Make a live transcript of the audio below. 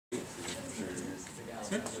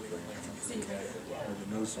All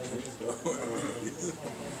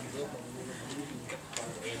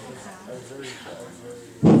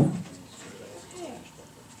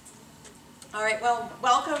right, well,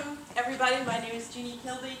 welcome everybody. My name is Jeannie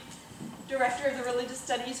Kilby, Director of the Religious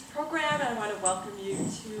Studies Program, and I want to welcome you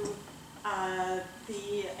to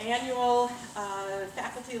the annual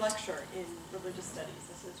faculty lecture in Religious Studies.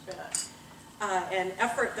 This has been an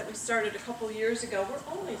effort that we started a couple years ago.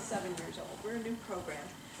 We're only 7 years old. We're a new program.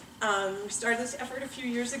 We started this effort a few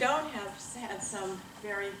years ago and have had some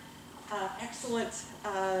very excellent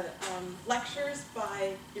lectures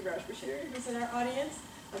by Iraj Bashir, who's in our audience,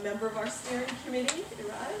 a member of our steering committee,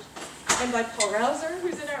 Iraj, and by Paul Rouser,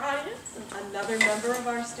 who's in our audience, another member of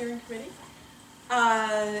our steering committee.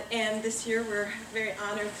 And this year we're very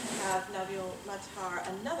honored to have Nabil Matar,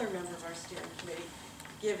 another member of our steering committee,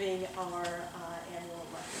 giving our annual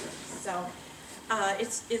lecture. So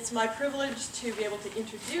it's my privilege to be able to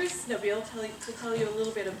introduce Nabil, to tell you a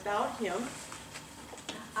little bit about him.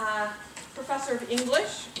 Professor of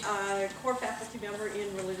English, core faculty member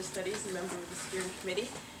in Religious Studies, and member of the steering committee,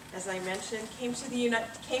 as I mentioned, came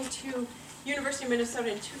to University of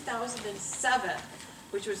Minnesota in 2007,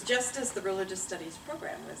 which was just as the Religious Studies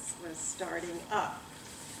program was starting up.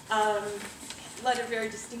 Led a very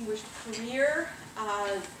distinguished career,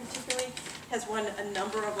 particularly has won a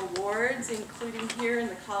number of awards, including here in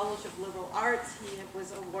the College of Liberal Arts. He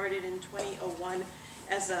was awarded in 2001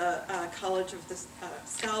 as a College of the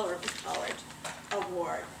Scholar of the College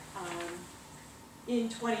Award. In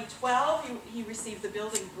 2012, he received the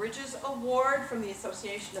Building Bridges Award from the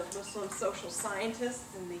Association of Muslim Social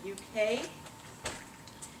Scientists in the UK.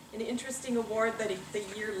 An interesting award that the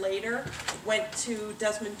year later went to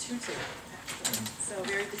Desmond Tutu, actually. So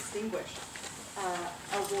very distinguished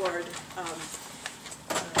award,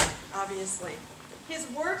 obviously. His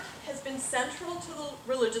work has been central to the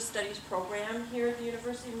Religious Studies program here at the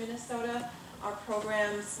University of Minnesota. Our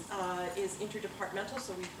program is interdepartmental,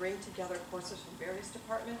 so we bring together courses from various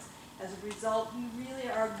departments. As a result, we really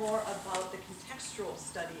are more about the contextual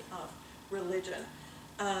study of religion.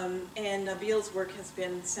 And Nabil's work has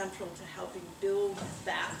been central to helping build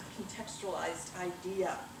that contextualized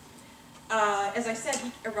idea. As I said,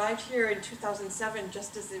 he arrived here in 2007,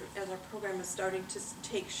 just as our program was starting to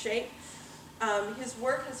take shape. His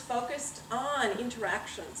work has focused on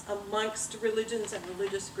interactions amongst religions and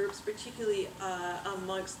religious groups, particularly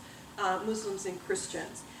amongst Muslims and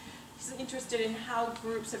Christians. He's interested in how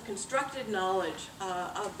groups have constructed knowledge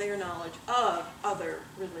of their knowledge of other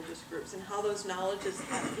religious groups and how those knowledges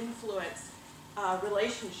have influenced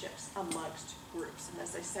relationships amongst groups. And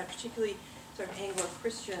as I said, particularly sort of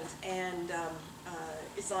Anglo-Christians and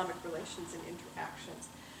Islamic relations and interactions.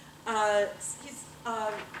 He's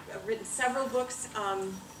written several books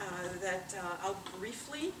that I'll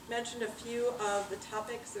briefly mention a few of the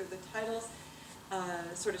topics or the titles,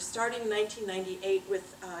 sort of starting in 1998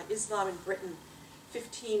 with Islam in Britain,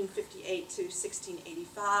 1558 to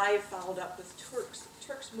 1685, followed up with Turks,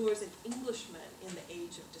 Moors, and Englishmen in the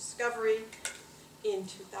Age of Discovery in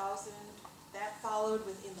 2000. That followed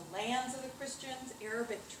with In the Lands of the Christians,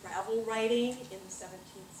 Arabic travel writing in the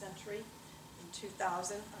 17th century in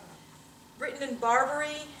 2000. Britain and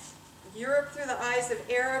Barbary, Europe through the eyes of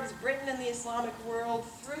Arabs, Britain and the Islamic world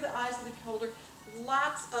through the eyes of the beholder.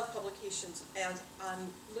 Lots of publications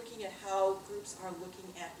on looking at how groups are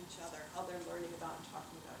looking at each other, how they're learning about and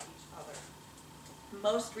talking about each other.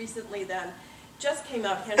 Most recently then, just came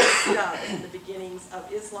out Henry Stubb in the Beginnings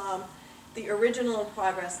of Islam, the original and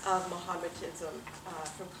progress of Mohammedanism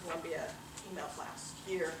from Columbia, came out last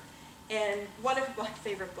year. And one of my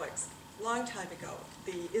favorite books, long time ago,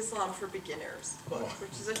 the Islam for Beginners book,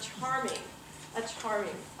 which is a charming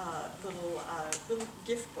little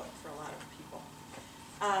gift book for a lot of people.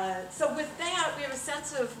 So with that, we have a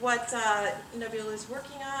sense of what Nabil is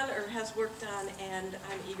working on or has worked on, and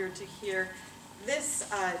I'm eager to hear this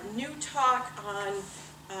new talk on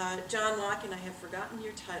John Locke, and I have forgotten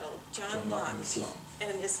your title. John Locke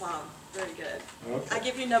and Islam. Very good. Okay. I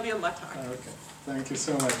give you Nabil Matar. Okay. Thank you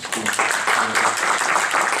so much, Jean.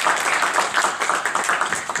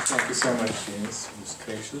 Thank you so much, Jean. It was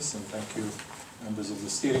gracious, and thank you, members of the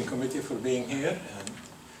steering committee, for being here. And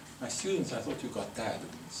my students, I thought you got tired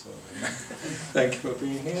of me, so thank you for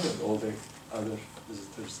being here, and all the other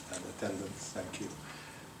visitors and attendants. Thank you.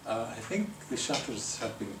 I think the shutters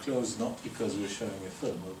have been closed not because we're showing a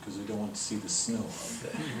film, but because we don't want to see the snow out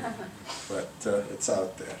there. But it's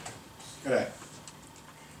out there. All right.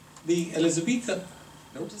 The Elizabethan...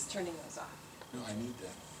 I'm just turning those off. No, I need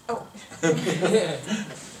that. Oh.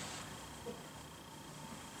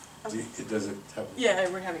 Does it have? Yeah,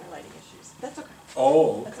 we're having lighting issues. That's okay.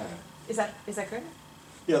 Oh, That's okay. okay. Is that good?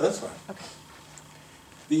 Yeah, that's fine. Okay.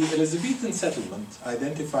 The Elizabethan settlement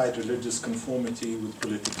identified religious conformity with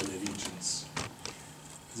political allegiance.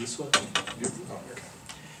 Is this what? Oh, okay.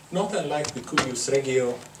 Not unlike the cuius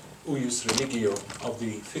religio of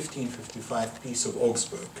the 1555 Peace of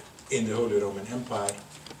Augsburg in the Holy Roman Empire,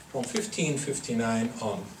 from 1559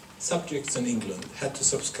 on, subjects in England had to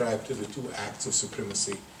subscribe to the two acts of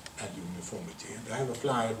supremacy and uniformity. And I have a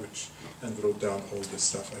flyer which and wrote down all this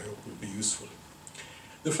stuff I hope will be useful.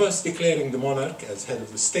 The first declaring the monarch as head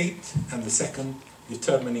of the state, and the second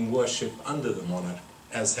determining worship under the monarch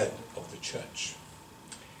as head of the church.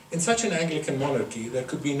 In such an Anglican monarchy, there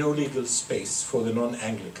could be no legal space for the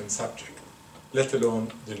non-Anglican subject, let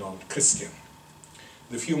alone the non-Christian.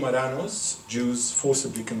 The few Maranos, Jews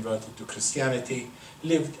forcibly converted to Christianity,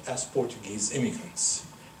 lived as Portuguese immigrants,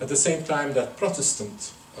 at the same time that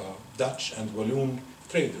Protestant Dutch and Walloon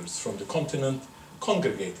traders from the continent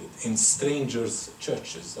congregated in strangers'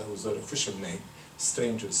 churches. That was their official name,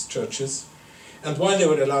 strangers' churches. And while they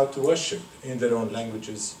were allowed to worship in their own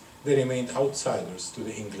languages, they remained outsiders to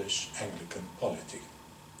the English Anglican polity.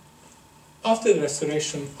 After the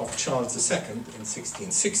restoration of Charles II in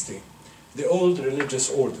 1660, the old religious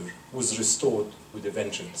order was restored with a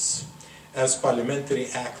vengeance, as Parliamentary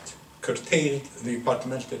Acts curtailed the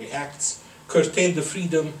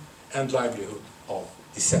freedom and livelihood of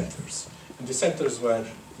dissenters. And dissenters were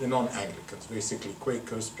the non-Anglicans, basically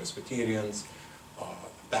Quakers, Presbyterians,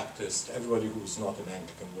 Baptists, everybody who was not an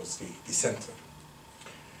Anglican was the dissenter.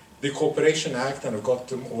 The Corporation Act, and I've got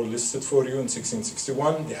them all listed for you, in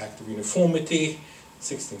 1661, the Act of Uniformity,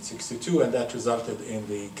 1662, and that resulted in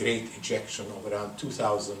the great ejection of around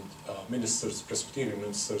 2,000 ministers, Presbyterian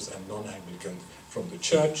ministers and non-Anglican from the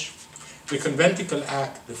church. The Conventicle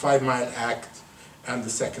Act, the 5 Mile Act, and the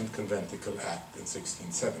Second Conventicle Act in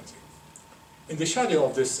 1670. In the shadow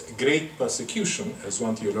of this great persecution, as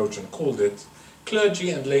one theologian called it,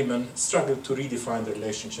 clergy and laymen struggled to redefine the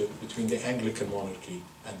relationship between the Anglican monarchy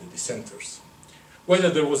and the dissenters. Whether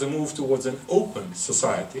there was a move towards an open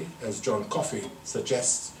society, as John Coffey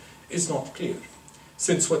suggests, is not clear,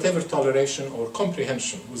 since whatever toleration or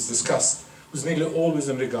comprehension was discussed was nearly always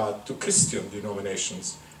in regard to Christian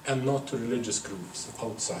denominations and not to religious groups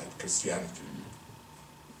outside Christianity.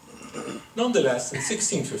 Nonetheless, in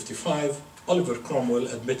 1655, Oliver Cromwell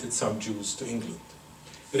admitted some Jews to England,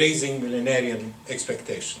 raising millenarian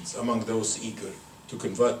expectations among those eager to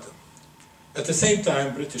convert them. At the same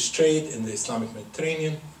time, British trade in the Islamic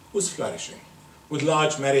Mediterranean was flourishing, with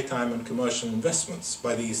large maritime and commercial investments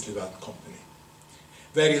by the East Levant Company.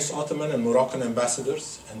 Various Ottoman and Moroccan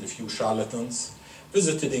ambassadors and a few charlatans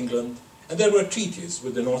visited England, and there were treaties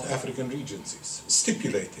with the North African regencies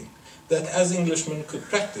stipulating that as Englishmen could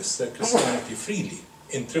practice their Christianity freely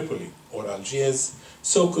in Tripoli or Algiers,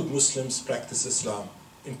 so could Muslims practice Islam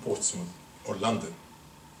in Portsmouth or London.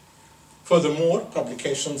 Furthermore,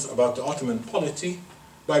 publications about the Ottoman polity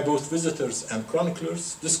by both visitors and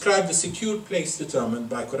chroniclers describe the secure place determined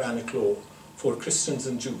by Quranic law for Christians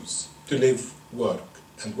and Jews to live, work,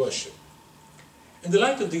 and worship. In the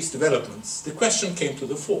light of these developments, the question came to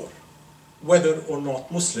the fore whether or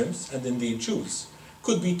not Muslims, and indeed Jews,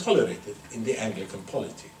 could be tolerated in the Anglican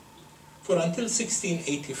polity. For until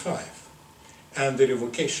 1685 and the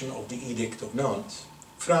revocation of the Edict of Nantes,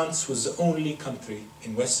 France was the only country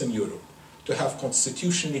in Western Europe to have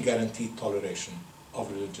constitutionally guaranteed toleration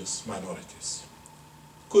of religious minorities.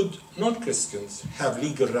 Could non-Christians have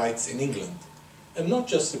legal rights in England, and not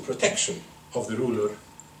just the protection of the ruler,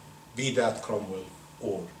 be that Cromwell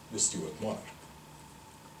or the Stuart monarch?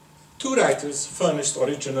 Two writers furnished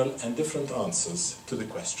original and different answers to the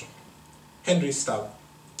question: Henry Stubb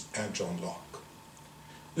and John Locke.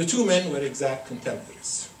 The two men were exact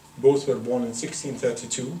contemporaries. Both were born in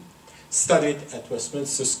 1632, studied at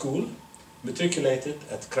Westminster School, matriculated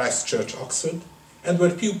at Christ Church, Oxford, and were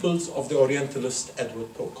pupils of the Orientalist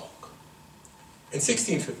Edward Pocock. In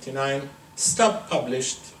 1659, Stubb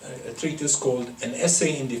published a treatise called An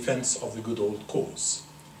Essay in Defense of the Good Old Cause,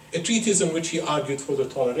 a treatise in which he argued for the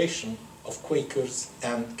toleration of Quakers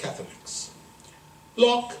and Catholics.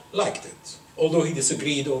 Locke liked it, although he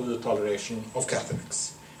disagreed over the toleration of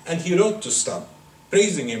Catholics, and he wrote to Stubb,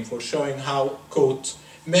 praising him for showing how, quote,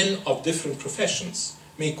 men of different professions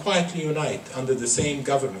may quietly unite under the same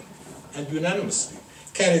government and unanimously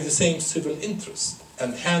carry the same civil interest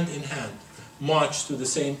and hand in hand march to the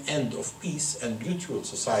same end of peace and mutual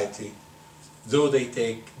society, though they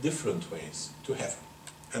take different ways to heaven.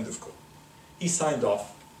 End of quote. He signed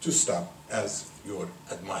off to Stubb as your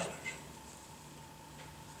admirer.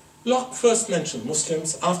 Locke first mentioned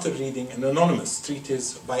Muslims after reading an anonymous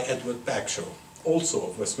treatise by Edward Bagshot, also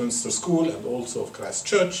of Westminster School and also of Christ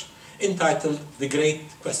Church, entitled The Great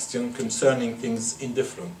Question Concerning Things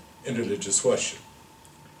Indifferent in Religious Worship.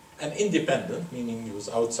 An independent, meaning he was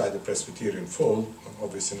outside the Presbyterian fold,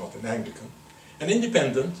 obviously not an Anglican, an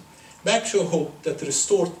independent, Bagshot hoped that the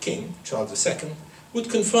restored king, Charles II,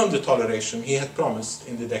 would confirm the toleration he had promised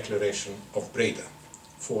in the Declaration of Breda,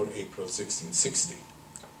 4 April 1660.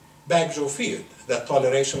 Bagshot feared that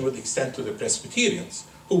toleration would extend to the Presbyterians,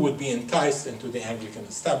 who would be enticed into the Anglican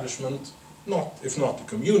establishment, if not the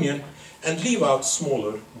communion, and leave out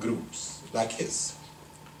smaller groups like his.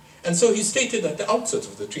 And so he stated at the outset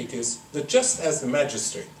of the treatise that just as the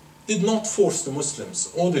magistrate did not force the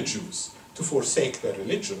Muslims or the Jews to forsake their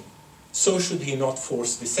religion, so should he not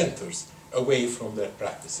force dissenters away from their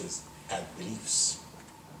practices and beliefs.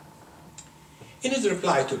 In his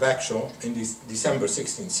reply to Bagshot in December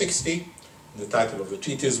 1660, the title of the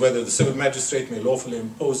treatise, Whether the Civil Magistrate May Lawfully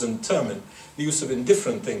Impose and Determine the Use of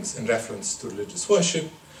Indifferent Things in Reference to Religious Worship,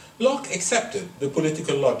 Locke accepted the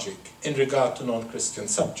political logic in regard to non-Christian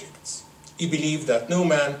subjects. He believed that no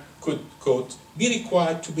man could, quote, be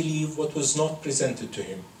required to believe what was not presented to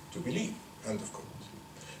him to believe, end of quote.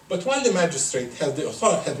 But while the magistrate had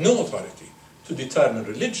no authority to determine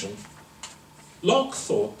religion, Locke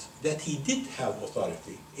thought that he did have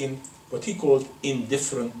authority in what he called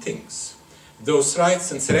indifferent things, those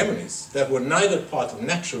rites and ceremonies that were neither part of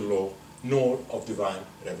natural law nor of divine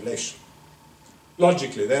revelation.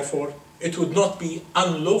 Logically, therefore, it would not be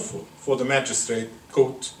unlawful for the magistrate,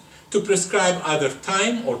 quote, to prescribe either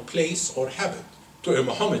time or place or habit to a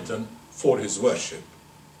Mohammedan for his worship,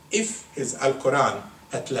 if his Al-Quran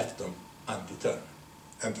had left them undetermined,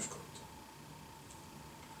 end of quote.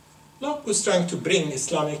 Locke was trying to bring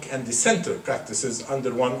Islamic and dissenter practices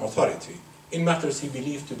under one authority in matters he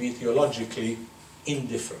believed to be theologically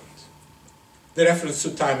indifferent. The reference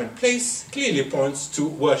to time and place clearly points to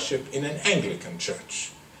worship in an Anglican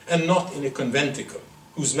church and not in a conventicle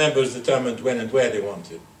whose members determined when and where they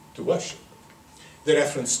wanted to worship. The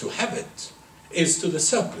reference to habit is to the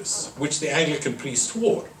surplice which the Anglican priest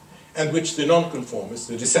wore and which the nonconformists,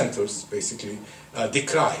 the dissenters, basically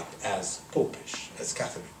decried as popish, as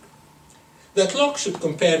Catholic. That Locke should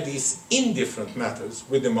compare these indifferent matters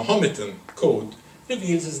with the Mohammedan code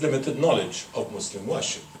reveals his limited knowledge of Muslim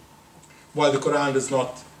worship. While the Quran does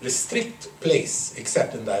not restrict place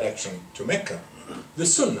except in direction to Mecca, the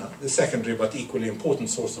Sunnah, the secondary but equally important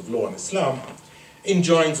source of law in Islam,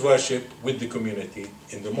 enjoins worship with the community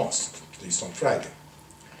in the mosque, at least on Friday.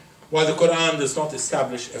 While the Quran does not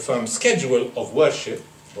establish a firm schedule of worship,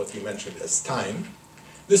 what he mentioned as time,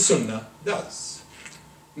 the Sunnah does.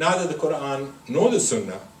 Neither the Quran nor the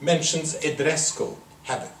Sunnah mentions a dress code,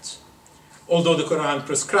 habit, although the Quran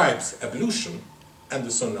prescribes ablution and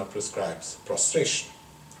the Sunnah prescribes prostration.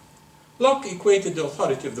 Locke equated the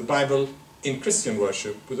authority of the Bible in Christian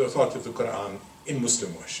worship with the authority of the Quran in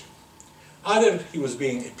Muslim worship. Either he was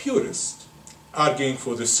being a purist, arguing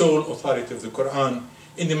for the sole authority of the Quran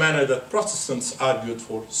in the manner that Protestants argued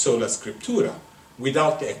for sola scriptura,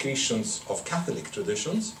 without the accretions of Catholic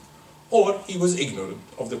traditions, or he was ignorant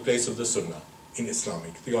of the place of the Sunnah in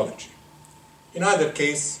Islamic theology. In either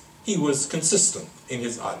case, he was consistent in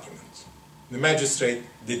his argument. The magistrate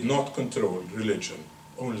did not control religion,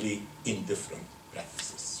 only indifferent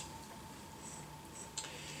practices.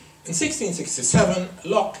 In 1667,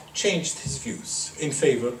 Locke changed his views in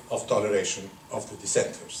favor of toleration of the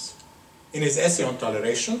dissenters. In his essay on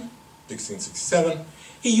toleration, 1667,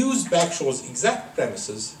 he used Bagshaw's exact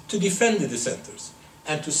premises to defend the dissenters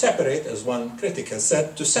and to separate, as one critic has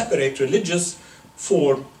said, to separate religious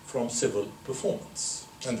form from civil performance,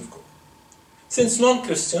 end of quote. Since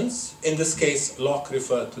non-Christians, in this case Locke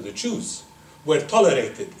referred to the Jews, were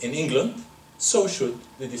tolerated in England, so should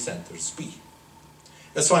the dissenters be.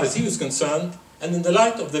 As far as he was concerned, and in the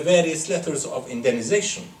light of the various letters of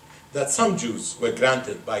indemnization that some Jews were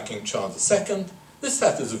granted by King Charles II, the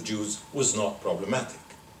status of Jews was not problematic.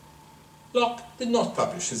 Locke did not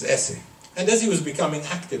publish his essay, and as he was becoming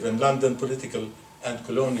active in London political and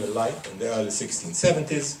colonial life in the early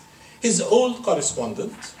 1670s, his old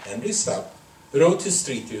correspondent, Henry Stubb, wrote his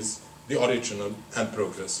treatise, The Origin and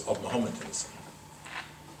Progress of Mohammedanism.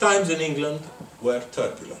 Times in England were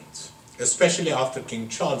turbulent, especially after King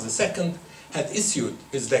Charles II had issued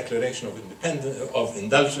his Declaration of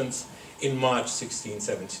Indulgence in March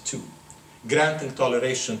 1672, granting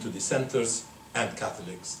toleration to dissenters and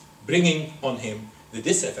Catholics, bringing on him the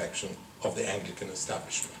disaffection of the Anglican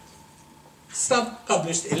establishment. Stubb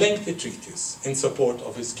published a lengthy treatise in support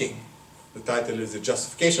of his king, The title is The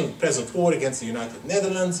Justification of the Present War Against the United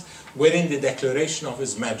Netherlands, wherein the declaration of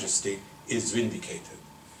His Majesty is vindicated,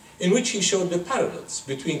 in which he showed the parallels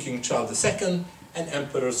between King Charles II and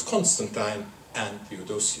Emperors Constantine and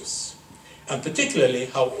Theodosius, and particularly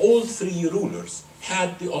how all three rulers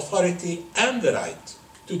had the authority and the right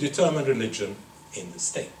to determine religion in the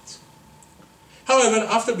state. However,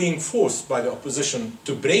 after being forced by the opposition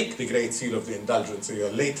to break the Great Seal of the Indulgence a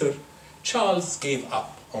year later, Charles gave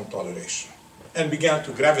up on toleration and began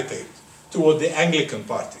to gravitate toward the Anglican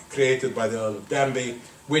party created by the Earl of Danby,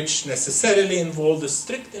 which necessarily involved a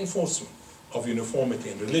strict enforcement of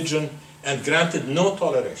uniformity in religion and granted no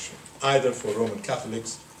toleration either for Roman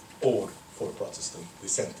Catholics or for Protestant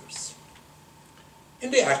dissenters.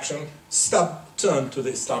 In the action, Stubb turned to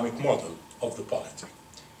the Islamic model of the polity.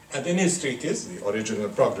 And in his treatise, The Origin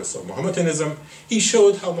and Progress of Mohammedanism, he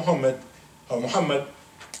showed how Muhammad,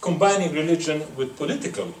 combining religion with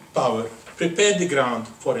political power, prepared the ground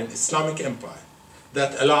for an Islamic empire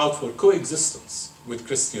that allowed for coexistence with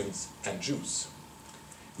Christians and Jews.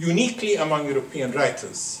 Uniquely among European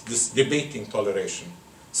writers debating toleration,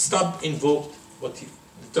 Stubb invoked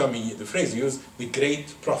the phrase he used, the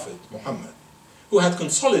great prophet Muhammad, who had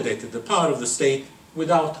consolidated the power of the state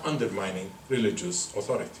without undermining religious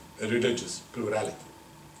authority, religious plurality.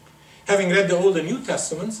 Having read the Old and New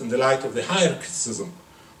Testaments in the light of the higher criticism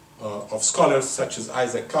of scholars such as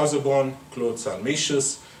Isaac Casaubon, Claude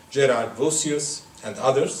Salmasius, Gerard Vossius, and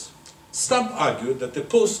others, Stubb argued that the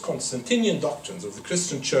post-Constantinian doctrines of the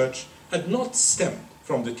Christian Church had not stemmed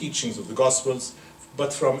from the teachings of the Gospels,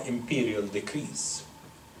 but from imperial decrees.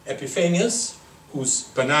 Epiphanius, whose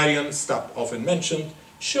Panarion Stubb often mentioned,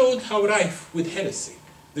 showed how rife with heresy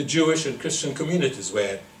the Jewish and Christian communities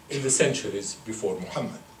were in the centuries before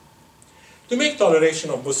Muhammad. To make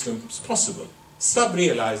toleration of Muslims possible, Stubb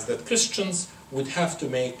realized that Christians would have to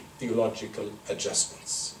make theological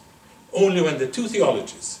adjustments. Only when the two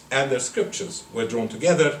theologies and their scriptures were drawn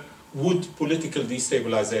together would political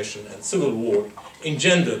destabilization and civil war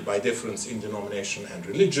engendered by difference in denomination and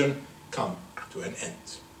religion come to an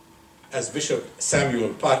end. As Bishop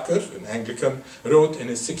Samuel Parker, an Anglican, wrote in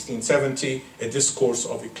his 1670 A Discourse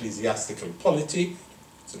of Ecclesiastical Polity,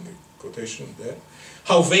 it's in the quotation there,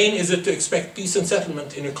 how vain is it to expect peace and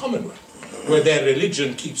settlement in a commonwealth, where their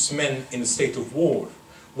religion keeps men in a state of war,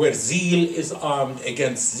 where zeal is armed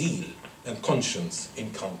against zeal, and conscience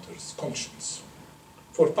encounters conscience.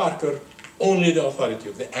 For Parker, only the authority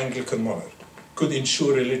of the Anglican monarch could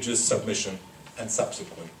ensure religious submission and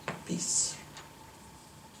subsequent peace.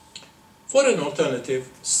 For an alternative,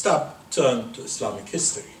 Stubb turned to Islamic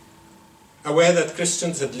history. Aware that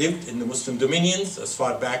Christians had lived in the Muslim dominions as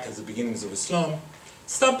far back as the beginnings of Islam,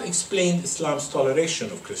 Stubb explained Islam's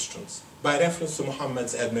toleration of Christians by reference to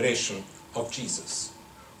Muhammad's admiration of Jesus,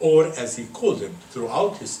 or as he called him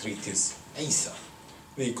throughout his treatise, Isa,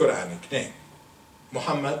 the Quranic name.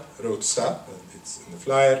 Muhammad, wrote Stubb, and it's in the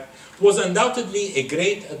flyer, was undoubtedly a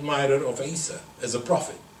great admirer of Isa as a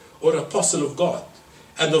prophet or apostle of God,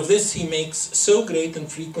 and of this he makes so great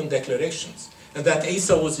and frequent declarations, and that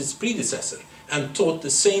Isa was his predecessor and taught the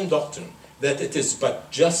same doctrine, that it is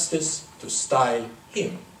but justice to style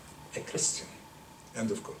him a Christian.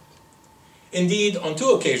 End of quote. Indeed, on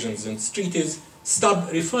two occasions in his treatise,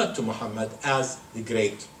 Stubb referred to Muhammad as the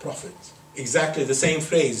great prophet, exactly the same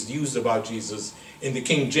phrase used about Jesus in the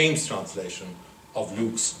King James translation of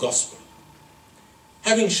Luke's Gospel.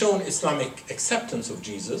 Having shown Islamic acceptance of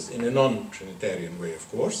Jesus in a non-Trinitarian way, of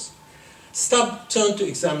course, Stubb turned to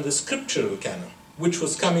examine the scriptural canon, which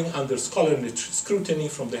was coming under scholarly scrutiny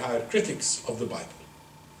from the higher critics of the Bible.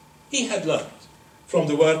 He had learned from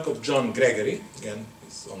the work of John Gregory, again,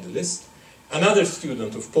 he's on the list, another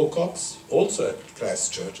student of Pocock's, also at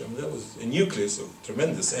Christ Church, and there was a nucleus of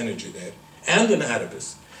tremendous energy there, and an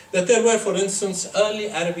Arabist, that there were, for instance, early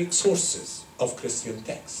Arabic sources of Christian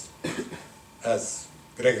text. As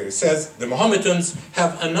Gregory says, the Mohammedans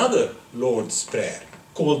have another Lord's Prayer,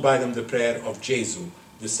 called by them the prayer of Jesus,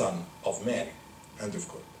 the son of Mary. End of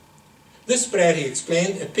quote. This prayer, he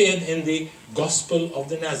explained, appeared in the Gospel of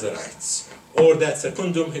the Nazarites, or that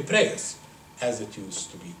Secundum Hebraeus, as it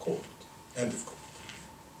used to be called. End of quote.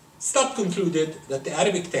 Stubb concluded that the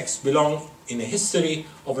Arabic texts belong in a history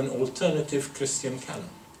of an alternative Christian canon,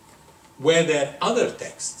 where there are other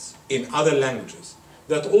texts in other languages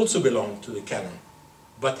that also belong to the canon,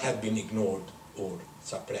 but had been ignored or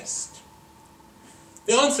suppressed.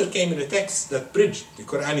 The answer came in a text that bridged the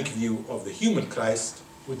Quranic view of the human Christ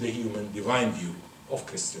with the human divine view of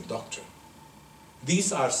Christian doctrine.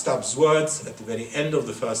 These are Stubb's words at the very end of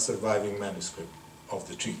the first surviving manuscript of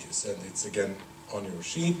the treatise, and it's again on your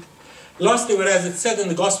sheet. Lastly, whereas it said in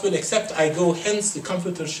the Gospel, except I go hence, the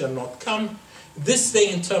Comforter shall not come, this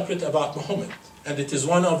they interpret about Muhammad, and it is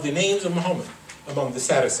one of the names of Muhammad among the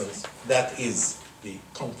Saracens, that is the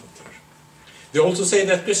Comforter. They also say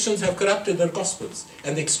that Christians have corrupted their Gospels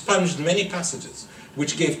and expunged many passages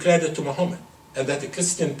which gave credit to Muhammad, and that a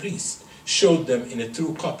Christian priest showed them in a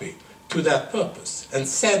true copy to that purpose, and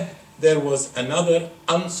said there was another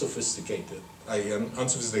unsophisticated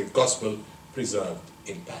Gospel preserved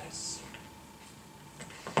in Paris.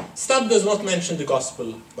 Stubb does not mention the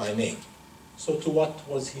Gospel by name. So to what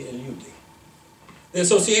was he alluding? The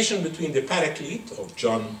association between the Paraclete of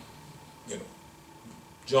John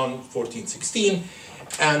 14:16,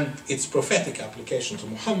 and its prophetic application to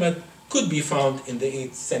Muhammad could be found in the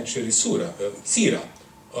 8th century Sirah,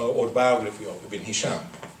 or biography of Ibn Hisham,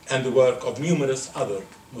 and the work of numerous other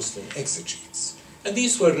Muslim exegetes. And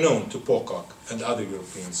these were known to Pocock and other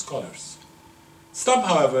European scholars. Stubb,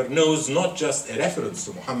 however, knows not just a reference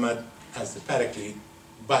to Muhammad as the Paraclete,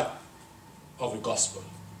 but of a gospel.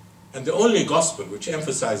 And the only gospel which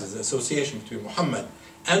emphasizes the association between Muhammad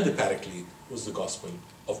and the Paraclete was the gospel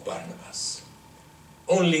of Barnabas.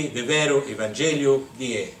 Only the Vero Evangelio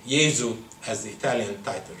di Gesù, as the Italian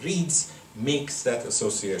title reads, makes that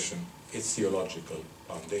association its theological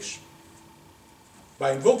foundation.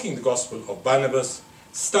 By invoking the gospel of Barnabas,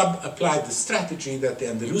 Stubb applied the strategy that the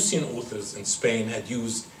Andalusian authors in Spain had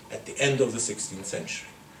used at the end of the 16th century.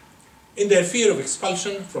 In their fear of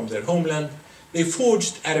expulsion from their homeland, they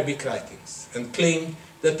forged Arabic writings and claimed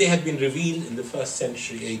that they had been revealed in the 1st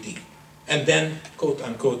century AD, and then,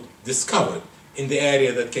 quote-unquote, discovered in the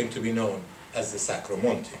area that came to be known as the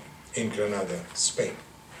Sacromonte in Granada, Spain.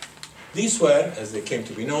 These were, as they came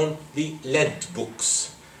to be known, the lead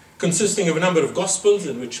books, consisting of a number of Gospels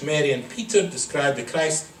in which Mary and Peter describe the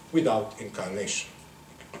Christ without incarnation.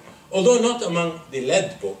 Although not among the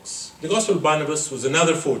lead books, the Gospel of Barnabas was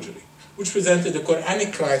another forgery, which presented the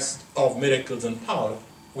Quranic Christ of miracles and power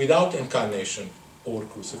without incarnation or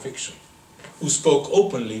crucifixion, who spoke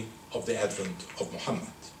openly of the advent of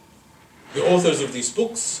Muhammad. The authors of these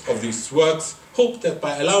books, of these works, hoped that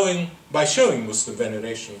by showing Muslim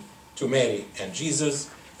veneration to Mary and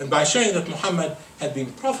Jesus, and by showing that Muhammad had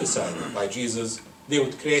been prophesied by Jesus, they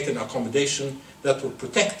would create an accommodation that would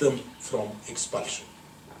protect them from expulsion.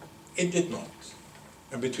 It did not.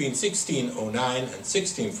 And between 1609 and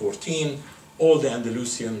 1614, all the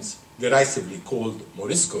Andalusians, derisively called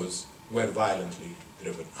Moriscos, were violently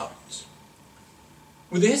driven out.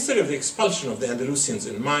 With the history of the expulsion of the Andalusians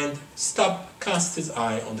in mind, Stubb cast his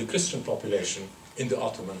eye on the Christian population in the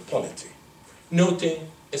Ottoman polity, noting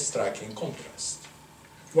a striking contrast.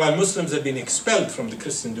 While Muslims had been expelled from the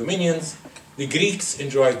Christian dominions, the Greeks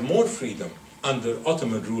enjoyed more freedom under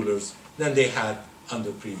Ottoman rulers than they had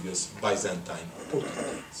under previous Byzantine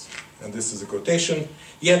potentates. And this is a quotation,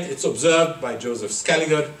 yet it's observed by Joseph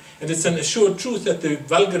Scaliger, and it's an assured truth that the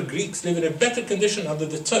vulgar Greeks live in a better condition under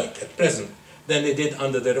the Turk at present than they did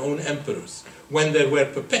under their own emperors, when there were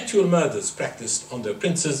perpetual murders practiced on their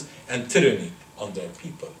princes and tyranny on their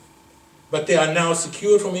people. But they are now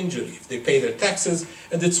secure from injury if they pay their taxes,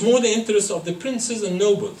 and it's more the interest of the princes and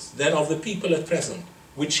nobles than of the people at present,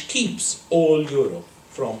 which keeps all Europe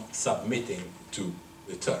from submitting to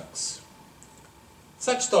the Turks.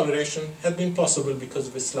 Such toleration had been possible because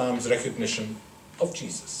of Islam's recognition of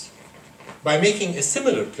Jesus. By making a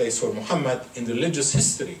similar place for Muhammad in the religious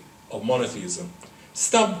history of monotheism,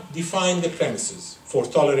 Stubb defined the premises for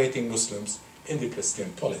tolerating Muslims in the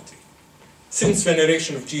Christian polity. Since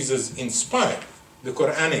veneration of Jesus inspired the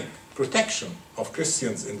Quranic protection of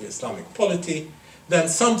Christians in the Islamic polity, then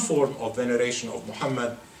some form of veneration of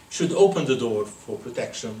Muhammad should open the door for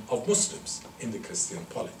protection of Muslims in the Christian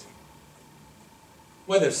polity.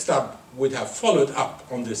 Whether Stubb would have followed up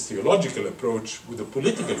on this theological approach with a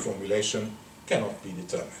political formulation cannot be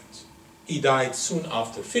determined. He died soon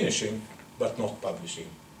after finishing, but not publishing,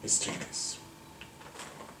 his treatise.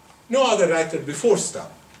 No other writer before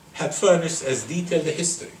Stubb had furnished as detailed a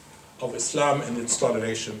history of Islam and its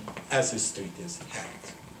toleration as his treatise had.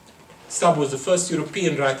 Stubb was the first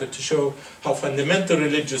European writer to show how fundamental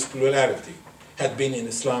religious plurality had been in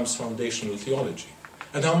Islam's foundational theology,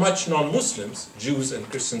 and how much non-Muslims, Jews and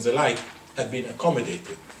Christians alike, had been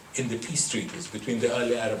accommodated in the peace treaties between the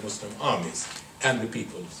early Arab Muslim armies and the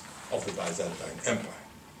peoples of the Byzantine Empire.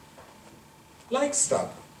 Like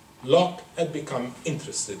Stubb, Locke had become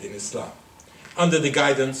interested in Islam under the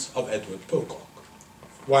guidance of Edward Pocock.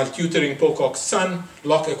 While tutoring Pocock's son,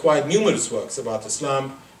 Locke acquired numerous works about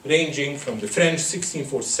Islam, ranging from the French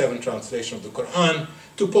 1647 translation of the Quran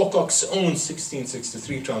to Pocock's own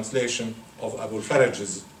 1663 translation of Abul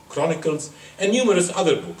Faraj's Chronicles, and numerous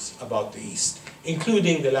other books about the East,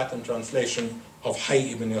 including the Latin translation of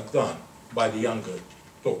Hayy ibn Yaqdan by the younger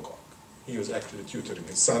Locke. He was actually tutoring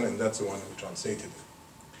his son, and that's the one who translated it.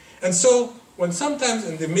 And so, when sometimes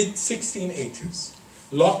in the mid-1680s,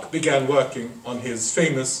 Locke began working on his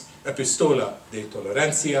famous Epistola de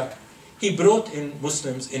Tolerantia, he brought in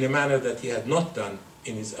Muslims in a manner that he had not done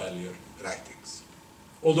in his earlier writings.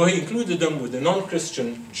 Although he included them with the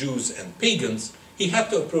non-Christian Jews and pagans, he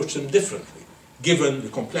had to approach them differently, given the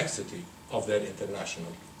complexity of their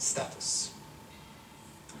international status.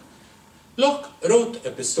 Locke wrote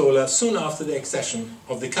Epistola soon after the accession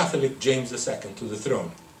of the Catholic James II to the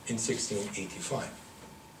throne in 1685.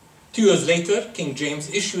 2 years later, King James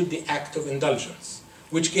issued the Act of Indulgence,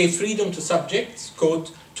 which gave freedom to subjects,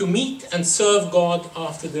 quote, to meet and serve God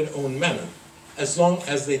after their own manner, as long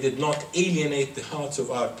as they did not alienate the hearts of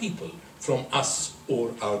our people from us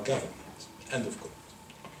or our government, end of quote.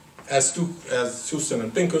 As Susan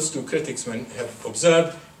and Pincus, two critics have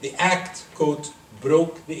observed, the Act, quote,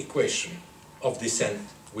 broke the equation of descent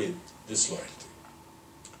with disloyalty.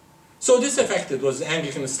 So disaffected was the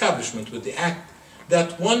Anglican establishment with the Act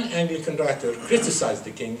that one Anglican writer criticized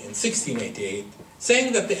the king in 1688,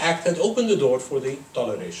 saying that the Act had opened the door for the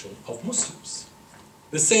toleration of Muslims.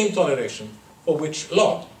 The same toleration for which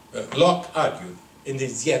Locke argued in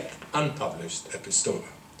his yet unpublished Epistola.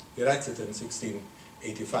 He writes it in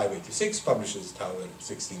 1685-86, publishes it, however, in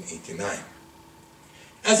 1689.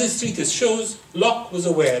 As his treatise shows, Locke was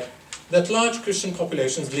aware that large Christian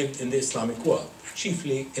populations lived in the Islamic world,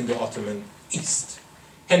 chiefly in the Ottoman East.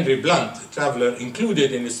 Henry Blunt, a traveller,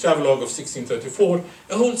 included in his travelogue of 1634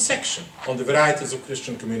 a whole section on the varieties of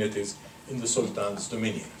Christian communities in the Sultan's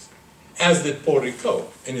dominions, as did Paul Ricoeur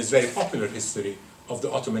in his very popular history of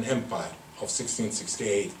the Ottoman Empire of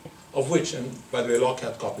 1668, of which, and by the way, Locke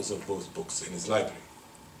had copies of both books in his library.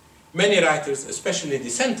 Many writers, especially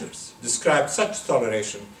dissenters, described such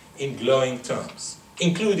toleration in glowing terms,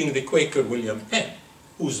 including the Quaker William Penn,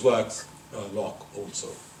 whose works Locke also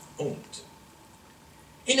owned.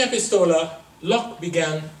 In Epistola, Locke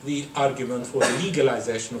began the argument for the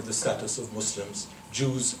legalization of the status of Muslims,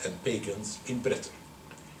 Jews, and pagans in Britain.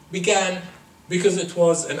 Began because it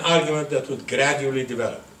was an argument that would gradually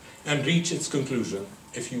develop and reach its conclusion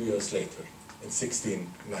a few years later, in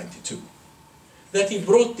 1692. That he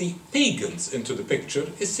brought the pagans into the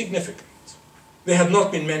picture is significant. They had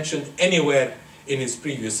not been mentioned anywhere in his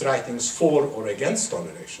previous writings for or against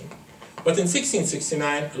toleration, but in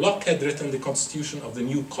 1669, Locke had written the constitution of the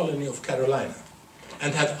new colony of Carolina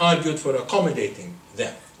and had argued for accommodating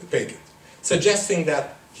them, the pagans, suggesting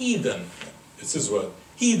that heathen, it's his word,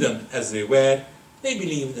 heathen as they were, they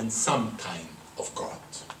believed in some kind of God.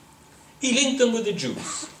 He linked them with the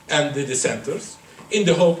Jews and the dissenters in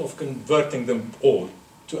the hope of converting them all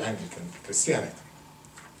to Anglican Christianity.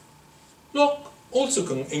 Locke also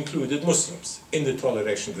included Muslims in the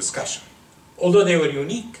toleration discussion, although they were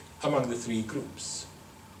unique among the three groups.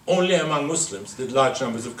 Only among Muslims did large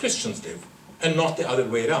numbers of Christians live, and not the other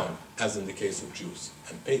way around, as in the case of Jews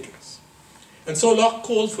and pagans. And so Locke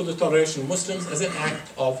called for the toleration of Muslims as an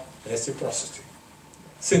act of reciprocity.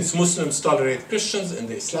 Since Muslims tolerate Christians in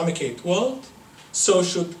the Islamicate world, so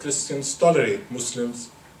should Christians tolerate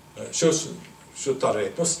Muslims, should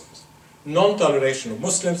tolerate Muslims. Non-toleration of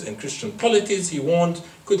Muslims in Christian polities, he warned,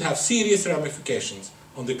 could have serious ramifications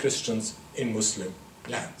on the Christians in Muslim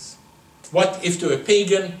lands. What if to a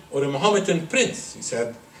pagan or a Mohammedan prince, he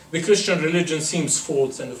said, the Christian religion seems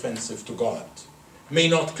false and offensive to God? May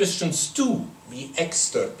not Christians too be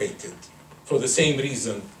extirpated for the same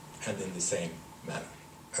reason and in the same manner?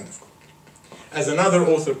 End of quote. As another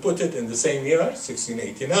author put it in the same year,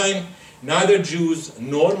 1689, neither Jews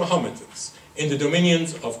nor Mohammedans in the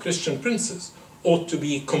dominions of Christian princes ought to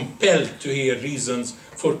be compelled to hear reasons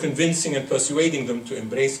for convincing and persuading them to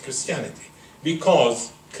embrace Christianity,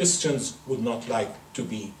 because Christians would not like to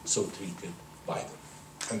be so treated by them.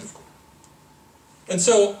 End of quote. And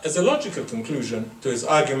so, as a logical conclusion to his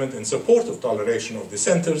argument in support of toleration of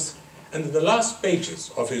dissenters, and in the last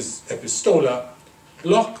pages of his Epistola,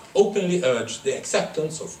 Locke openly urged the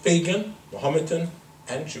acceptance of pagan, Mohammedan,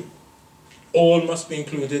 and Jew. All must be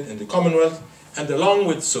included in the Commonwealth, and along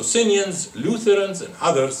with Socinians, Lutherans, and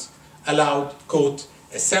others, allowed, quote,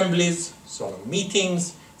 assemblies, solemn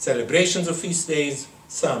meetings, celebrations of feast days,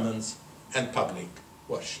 sermons, and public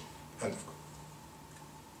worship. End of quote.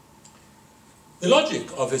 The logic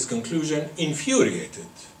of his conclusion infuriated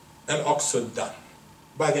an Oxford Dun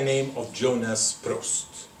by the name of Jonas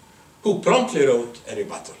Prost, who promptly wrote a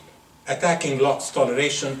rebuttal, attacking Locke's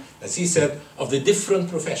toleration, as he said, of the different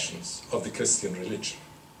professions of the Christian religion.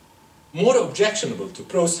 More objectionable to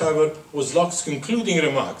Proust, however, was Locke's concluding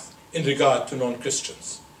remarks in regard to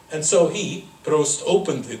non-Christians. And so he, Proust,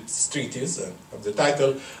 opened his treatise of the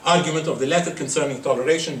title, Argument of the Letter Concerning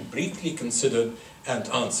Toleration, briefly considered and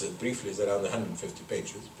answered. Briefly is around 150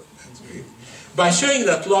 pages, but that's brief. By showing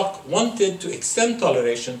that Locke wanted to extend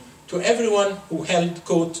toleration to everyone who held,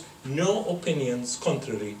 quote, no opinions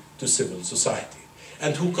contrary to civil society,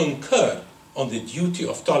 and who concurred on the duty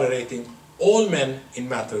of tolerating all men in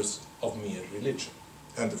matters of mere religion,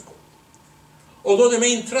 end of quote. Although the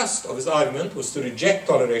main thrust of his argument was to reject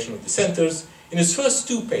toleration of dissenters, in his first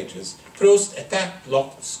 2 pages, Proust attacked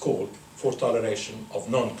Locke's call for toleration of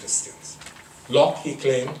non-Christians. Locke, he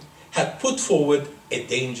claimed, had put forward a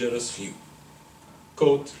dangerous view,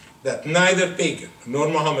 quote, that neither pagan, nor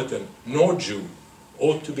Mohammedan, nor Jew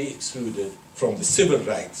ought to be excluded from the civil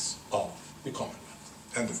rights of the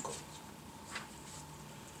Commonwealth, end of quote.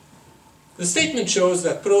 The statement shows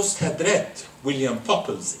that Proust had read William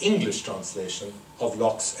Popple's English translation of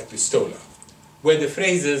Locke's Epistola, where the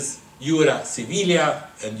phrases jura civilia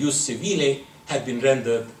and jus civile had been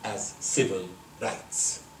rendered as civil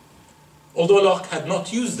rights. Although Locke had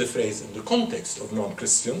not used the phrase in the context of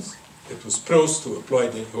non-Christians, it was Proust who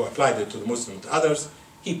applied it to the Muslims and others,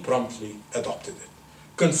 he promptly adopted it,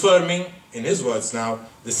 confirming, in his words now,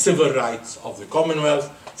 the civil rights of the Commonwealth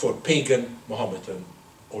for pagan, Mohammedan,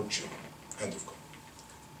 or Jew. End of quote.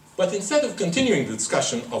 But instead of continuing the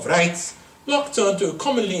discussion of rights, Locke turned to a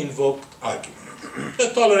commonly invoked argument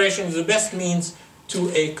that toleration is the best means to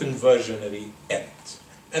a conversionary end,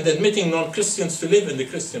 and admitting non-Christians to live in the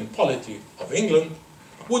Christian polity of England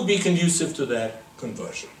would be conducive to their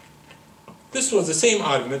conversion. This was the same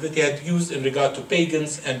argument that he had used in regard to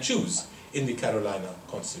pagans and Jews in the Carolina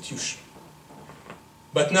Constitution.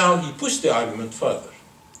 But now he pushed the argument further.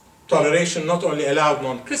 Toleration not only allowed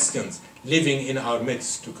non-Christians living in our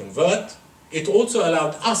midst to convert, it also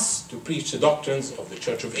allowed us to preach the doctrines of the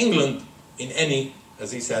Church of England in any,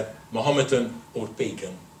 as he said, Mohammedan or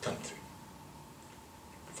pagan country.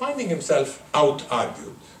 Finding himself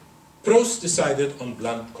out-argued, Proust decided on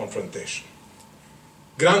blunt confrontation.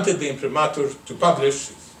 Granted the imprimatur to publish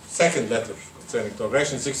his second letter concerning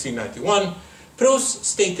toleration, 1691, Proust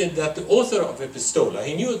stated that the author of Epistola,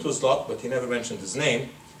 he knew it was Locke, but he never mentioned his name,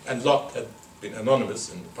 and Locke had been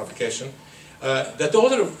anonymous in the publication, that the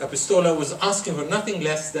author of Epistola was asking for nothing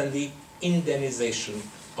less than the indemnization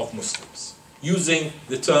of Muslims, using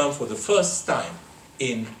the term for the first time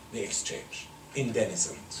in the exchange,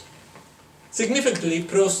 indemnizant. Significantly,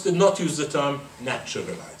 Proust did not use the term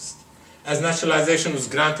naturalized, as naturalization was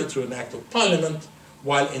granted through an act of parliament,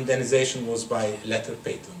 while indemnization was by letter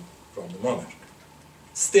patent from the monarch.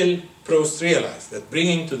 Still, Proust realized that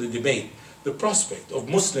bringing to the debate the prospect of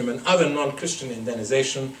Muslim and other non-Christian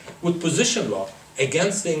indemnization would position Locke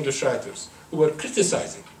against the English writers who were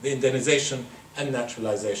criticizing the indemnization and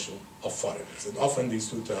naturalization of foreigners. And often these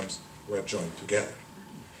two terms were joined together.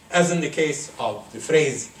 As in the case of the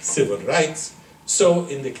phrase civil rights, so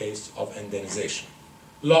in the case of indemnization.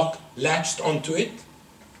 Locke latched onto it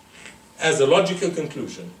as a logical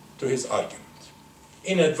conclusion to his argument.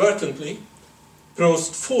 Inadvertently,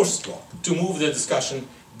 Proust forced Locke to move the discussion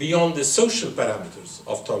beyond the social parameters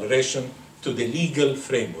of toleration to the legal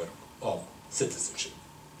framework of citizenship.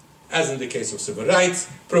 As in the case of civil rights,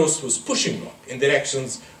 Proust was pushing Locke in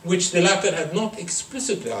directions which the latter had not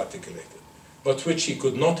explicitly articulated, but which he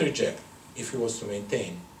could not reject if he was to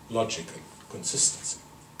maintain logical consistency.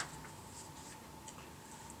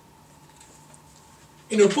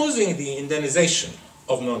 In opposing the indemnization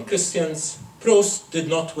of non-Christians, Proust did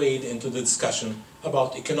not wade into the discussion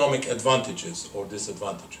about economic advantages or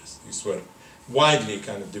disadvantages. These were widely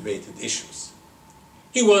kind of debated issues.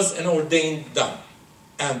 He was an ordained done,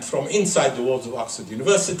 and from inside the walls of Oxford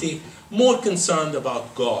University, more concerned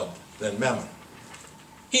about God than mammon.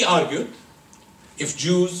 He argued, if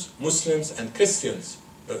Jews, Muslims, and pagans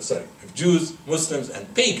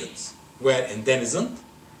were indemnizant,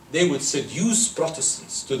 they would seduce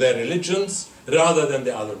Protestants to their religions rather than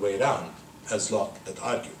the other way around, as Locke had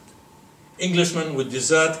argued. Englishmen would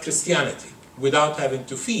desert Christianity without having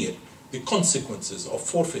to fear the consequences of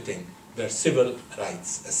forfeiting their civil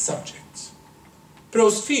rights as subjects.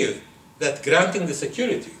 Proust feared that granting the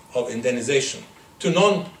security of indemnization to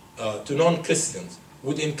non-Christians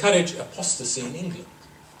would encourage apostasy in England.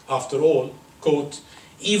 After all, quote,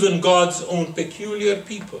 even God's own peculiar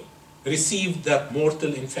people received that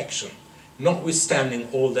mortal infection, notwithstanding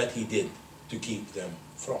all that he did to keep them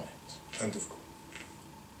from it. End of quote.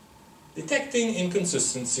 Detecting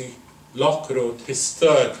inconsistency, Locke wrote his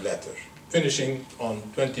third letter, finishing on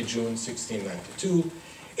 20 June 1692,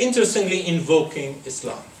 interestingly invoking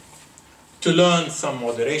Islam. To learn some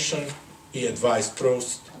moderation, he advised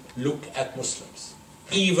Proust, look at Muslims,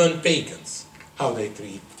 even pagans, how they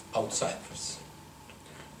treat outsiders.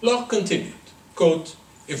 Locke continued, quote,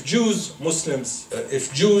 if Jews,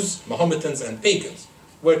 Mohammedans and pagans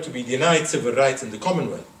were to be denied civil rights in the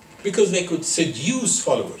Commonwealth because they could seduce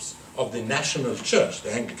followers of the national church,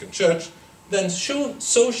 the Anglican Church, then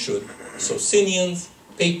so should Socinians,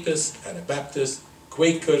 Papists, Anabaptists,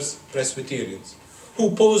 Quakers, Presbyterians,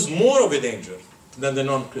 who pose more of a danger than the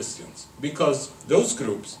non-Christians, because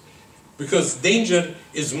danger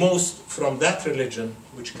is most from that religion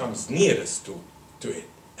which comes nearest to it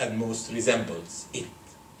and most resembles it.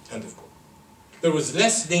 End of quote. There was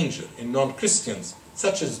less danger in non-Christians,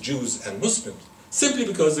 such as Jews and Muslims, simply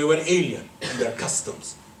because they were alien in their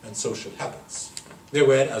customs and social habits. They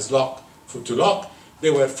were, to Locke, they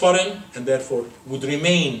were foreign and therefore would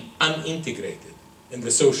remain unintegrated in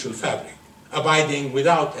the social fabric, abiding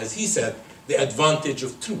without, as he said, the advantage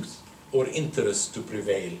of truth or interest to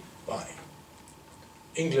prevail by.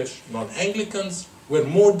 English non-Anglicans were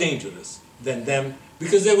more dangerous than them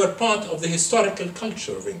because they were part of the historical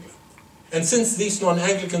culture of England. And since these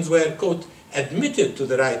non-Anglicans were, quote, admitted to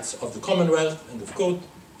the rights of the Commonwealth, end of quote,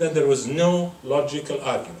 then there was no logical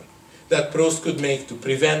argument that Proust could make to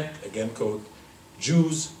prevent, again, quote,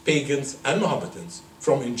 Jews, pagans, and Mohammedans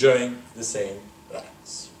from enjoying the same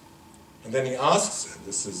rights. And then he asks, and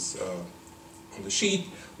this is on the sheet,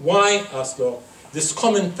 why, asked Locke, this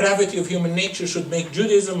common pravity of human nature should make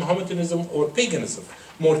Judaism, Mohammedanism, or paganism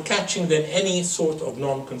more catching than any sort of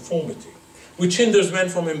non-conformity, which hinders men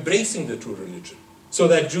from embracing the true religion, so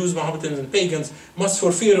that Jews, Mohammedans, and pagans must,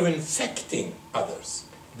 for fear of infecting others,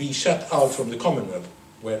 be shut out from the Commonwealth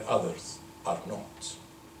where others are not.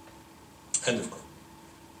 End of quote.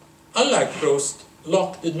 Unlike Proust,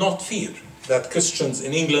 Locke did not fear that Christians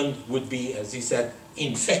in England would be, as he said,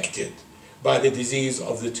 infected by the disease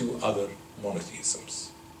of the two other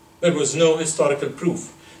monotheisms. There was no historical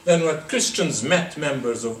proof that when Christians met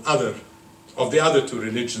members of the other two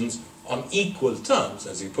religions on equal terms,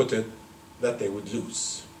 as he put it, that they would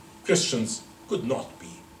lose. Christians could not be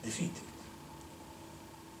defeated.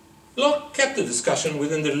 Locke kept the discussion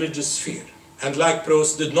within the religious sphere, and like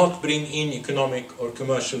Proust, did not bring in economic or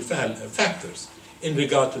commercial factors in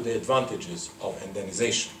regard to the advantages of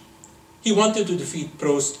Hellenization. He wanted to defeat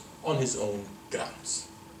Proust on his own grounds.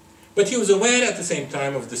 But he was aware at the same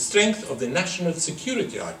time of the strength of the national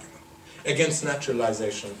security argument against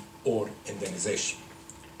naturalization or Hellenization.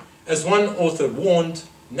 As one author warned,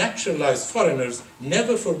 naturalized foreigners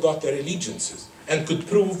never forgot their allegiances and could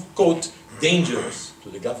prove, quote, dangerous to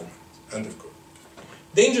the government, end of quote.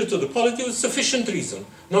 Danger to the polity was sufficient reason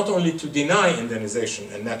not only to deny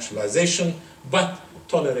Hellenization and naturalization, but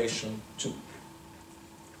toleration too.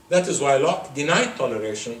 That is why Locke denied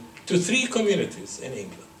toleration to three communities in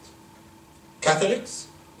England. Catholics,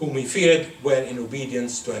 whom he feared were in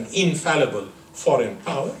obedience to an infallible foreign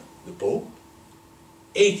power, the Pope.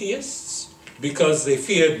 Atheists, because they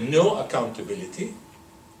feared no accountability.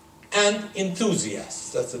 And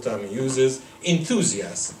enthusiasts, that's the term he uses,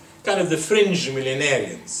 enthusiasts, kind of the fringe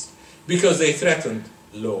millenarians, because they threatened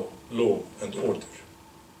law and order.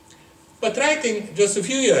 But writing just a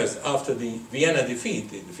few years after the Vienna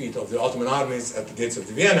defeat, the defeat of the Ottoman armies at the gates of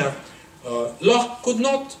Vienna, Locke could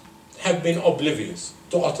not have been oblivious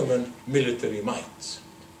to Ottoman military might.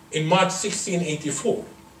 In March 1684,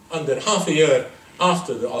 under half a year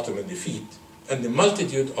after the Ottoman defeat, and the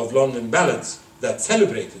multitude of London ballads that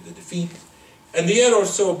celebrated the defeat, and the year or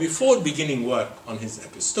so before beginning work on his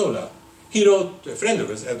epistola, he wrote to a friend of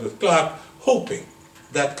his, Edward Clarke, hoping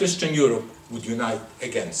that Christian Europe would unite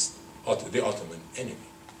against the Ottoman enemy.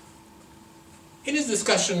 In his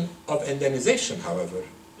discussion of Hellenization, however,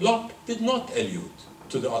 Locke did not allude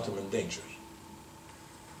to the Ottoman danger.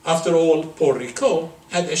 After all, Paul Ricoeur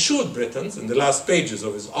had assured Britons in the last pages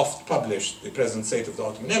of his oft-published The Present State of the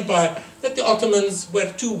Ottoman Empire that the Ottomans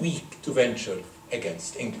were too weak to venture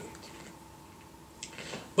against England.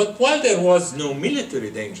 But while there was no military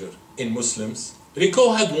danger in Muslims,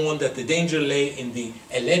 Ricoeur had warned that the danger lay in the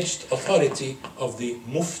alleged authority of the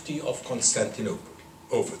Mufti of Constantinople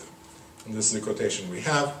over them. And this is the quotation we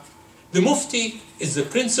have. The Mufti is the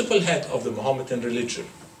principal head of the Mohammedan religion,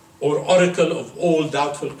 or oracle of all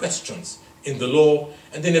doubtful questions in the law,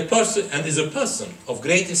 and is a person of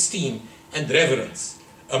great esteem and reverence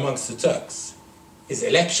amongst the Turks. His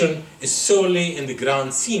election is solely in the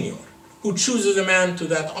Grand Signior, who chooses a man to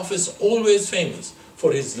that office always famous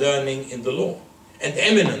for his learning in the law, and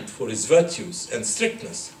eminent for his virtues and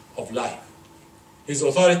strictness of life. His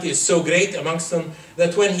authority is so great amongst them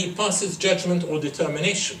that when he passes judgment or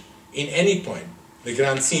determination in any point, the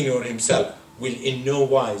Grand Signior himself will in no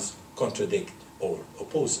wise contradict or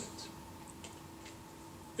oppose it.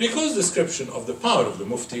 Rico's description of the power of the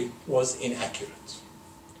Mufti was inaccurate.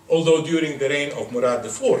 Although during the reign of Murad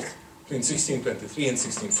IV, between 1623 and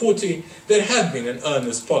 1640, there had been an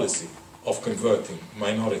earnest policy of converting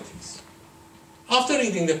minorities. After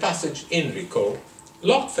reading the passage in Rico,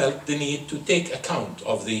 Locke felt the need to take account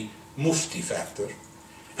of the Mufti factor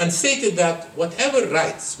and stated that whatever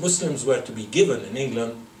rights Muslims were to be given in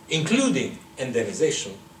England, including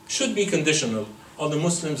indemnization, should be conditional on the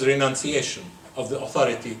Muslims' renunciation of the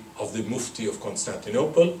authority of the Mufti of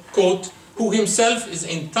Constantinople, quote, who himself is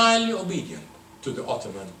entirely obedient to the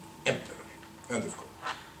Ottoman Emperor, end of quote.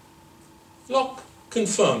 Locke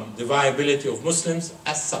confirmed the viability of Muslims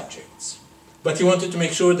as subjects, but he wanted to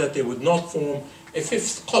make sure that they would not form a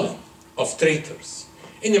fifth column of traitors,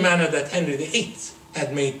 in the manner that Henry VIII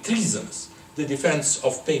had made treasonous the defense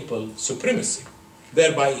of papal supremacy,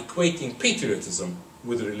 thereby equating patriotism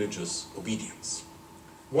with religious obedience.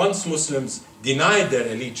 Once Muslims denied their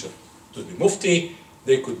allegiance to the Mufti,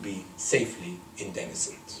 they could be safely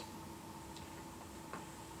indemnified.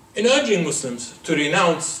 In urging Muslims to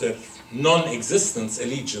renounce their non-existence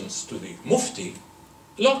allegiance to the Mufti,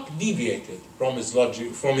 Locke deviated from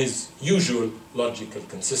his usual logical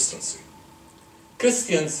consistency.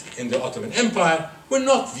 Christians in the Ottoman Empire were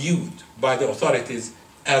not viewed by the authorities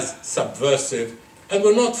as subversive and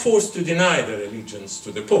were not forced to deny their allegiance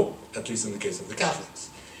to the Pope, at least in the case of the Catholics,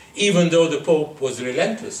 even though the Pope was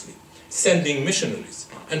relentlessly sending missionaries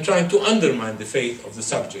and trying to undermine the faith of the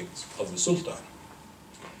subjects of the Sultan.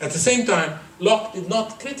 At the same time, Locke did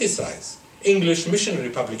not criticize English missionary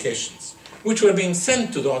publications, which were being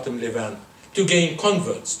sent to the Ottoman Levant to gain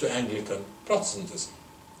converts to Anglican Protestantism.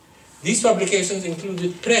 These publications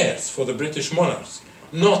included prayers for the British monarchs,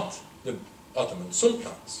 not the Ottoman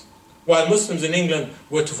sultans. While Muslims in England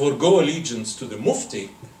were to forego allegiance to the Mufti,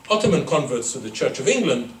 Ottoman converts to the Church of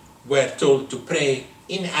England were told to pray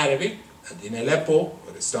in Arabic and in Aleppo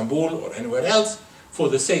or Istanbul or anywhere else for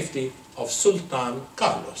the safety of Sultan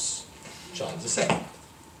Carlos, Charles II.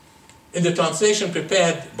 In the translation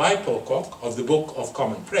prepared by Pocock of the Book of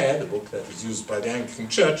Common Prayer, the book that is used by the Anglican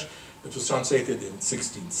Church, it was translated in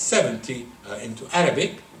 1670 into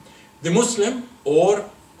Arabic, the Muslim or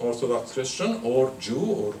Orthodox Christian or Jew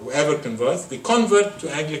or whoever converts, the convert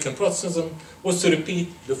to Anglican Protestantism was to repeat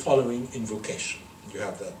the following invocation. You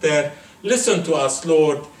have that there. Listen to us,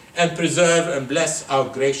 Lord, and preserve and bless our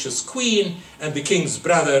gracious Queen and the King's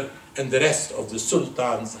brother and the rest of the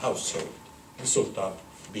Sultan's household, the Sultan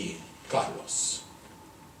being Carlos.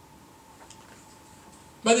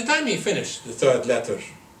 By the time he finished the third letter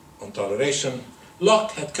on toleration,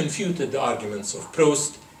 Locke had confuted the arguments of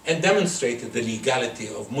Proust and demonstrated the legality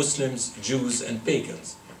of Muslims, Jews, and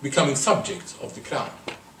pagans becoming subjects of the crown.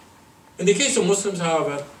 In the case of Muslims,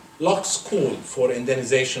 however, Locke's call for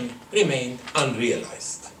indemnization remained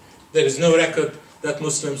unrealized. There is no record that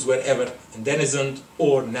Muslims were ever indemnized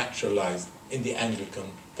or naturalized in the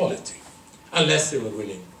Anglican polity, unless they were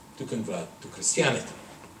willing to convert to Christianity.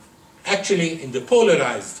 Actually, in the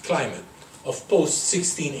polarized climate of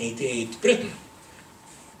post-1688 Britain,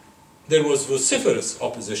 there was vociferous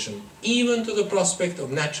opposition even to the prospect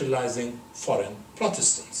of naturalizing foreign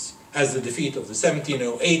Protestants, as the defeat of the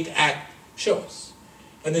 1708 Act shows.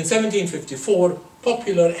 And in 1754,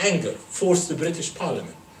 popular anger forced the British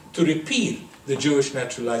Parliament to repeal the Jewish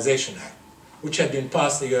Naturalization Act, which had been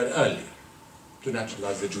passed a year earlier to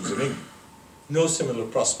naturalize the Jews of England. No similar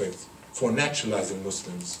prospects for naturalizing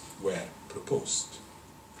Muslims were proposed.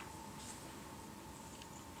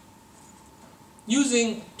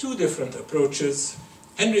 Using two different approaches,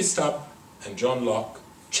 Henry Stubb and John Locke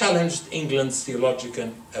challenged England's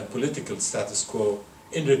theological and political status quo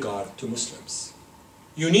in regard to Muslims.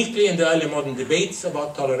 Uniquely in the early modern debates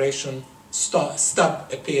about toleration,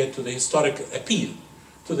 Stubb appealed to the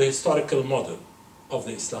historical model of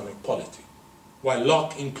the Islamic polity, while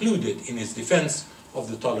Locke included in his defense of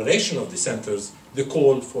the toleration of dissenters the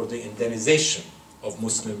call for the indemnization of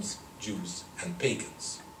Muslims, Jews, and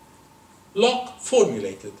pagans. Locke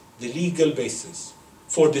formulated the legal basis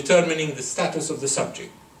for determining the status of the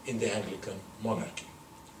subject in the Anglican monarchy.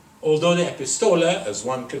 Although the Epistola, as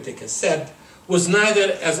one critic has said, was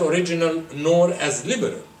neither as original nor as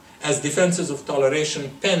liberal as defenses of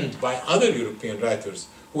toleration penned by other European writers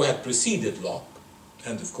who had preceded Locke,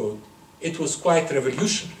 end of quote, it was quite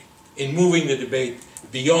revolutionary in moving the debate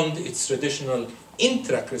beyond its traditional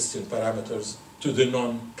intra-Christian parameters to the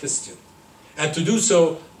non-Christian, and to do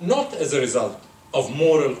so not as a result of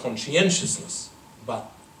moral conscientiousness,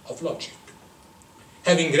 but of logic.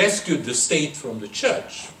 Having rescued the state from the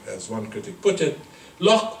church, as one critic put it,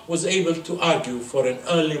 Locke was able to argue for an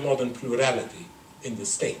early modern plurality in the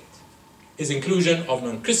state. His inclusion of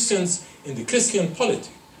non-Christians in the Christian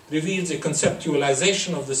polity reveals a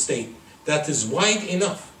conceptualization of the state that is wide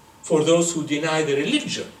enough for those who deny the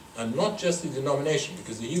religion and not just the denomination,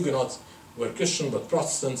 because the Huguenots were Christian but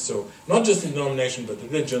Protestants, so not just the denomination but the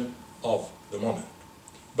religion of the monarch,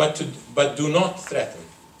 but do not threaten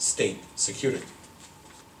state security.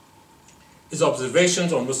 His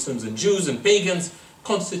observations on Muslims and Jews and pagans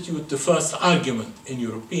constitute the first argument in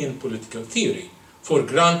European political theory for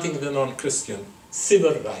granting the non-Christian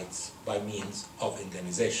civil rights by means of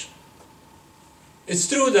indemnization. It's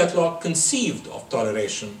true that Locke conceived of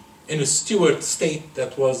toleration in a Stuart state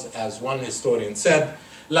that was, as one historian said,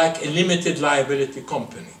 like a limited liability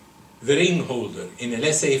company, the ring holder in a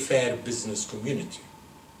laissez-faire business community.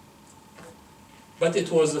 But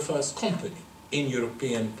it was the first company in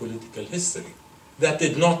European political history that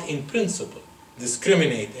did not, in principle,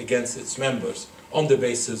 discriminate against its members on the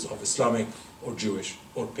basis of Islamic or Jewish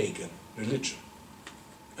or pagan religion.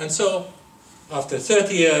 And so, after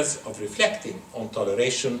 30 years of reflecting on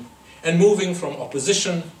toleration and moving from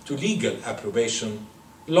opposition to legal approbation,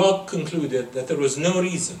 Locke concluded that there was no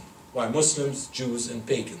reason why Muslims, Jews, and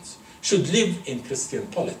pagans should live in Christian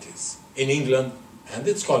polities in England and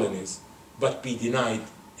its colonies, but be denied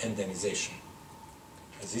indemnization.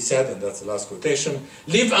 As he said, and that's the last quotation,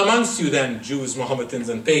 "Live amongst you then, Jews, Mohammedans,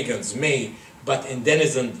 and pagans may, but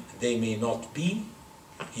indemnized they may not be,"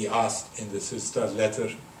 he asked in this his third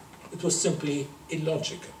letter. It was simply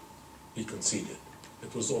illogical, he conceded.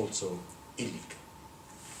 It was also illegal.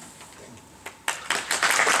 Thank you.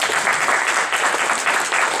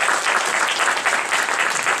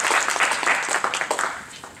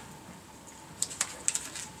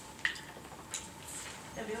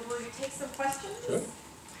 Nabil, will you take some questions? Sure.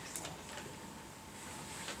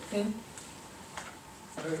 I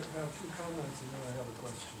have two comments and then I have a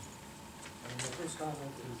question. And the first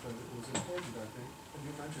comment is that it was important, I think, and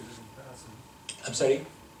you mentioned it in passing. I'm sorry?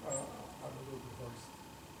 I'm a little bit hoarse.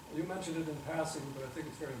 You mentioned it in passing, but I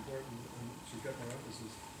think it's very important and should get more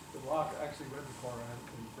emphasis. That Locke actually read the Quran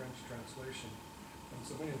in French translation. And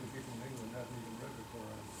so many of the people in England hadn't even read the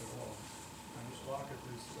Quran at all. And Locke at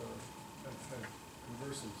least had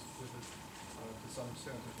converses with it to some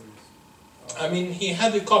extent at least. I mean, he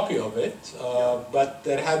had a copy of it, but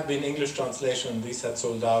there had been English translation. These had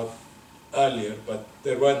sold out earlier, but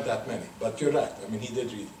there weren't that many. But you're right. I mean, he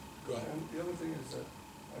did read it. Go ahead. And the other thing is that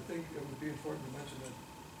I think it would be important to mention that,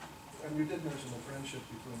 and you did mention the friendship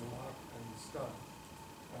between Locke and Studd.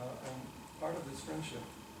 And part of this friendship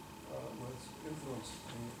was influence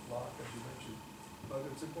in Locke, as you mentioned. But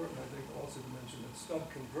it's important, I think, also to mention that Studd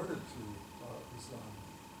converted to Islam.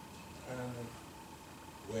 And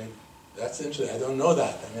Wait. That's interesting. I don't know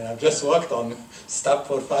that. I mean, I've just worked on Stubb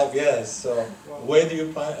for 5 years, so well, where do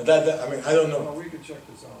you find that? I mean, I don't know. Well, we could check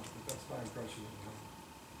this out, but that's my impression.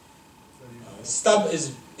 Stubb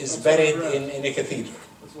is buried in a cathedral.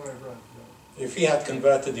 That's what I read. Yeah. If he had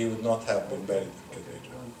converted, he would not have been buried in a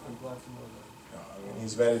cathedral. I'm glad to know that. No, I mean,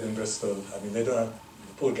 he's buried in Bristol. I mean, they don't have,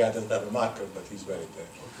 the poor guy doesn't have a marker, but he's buried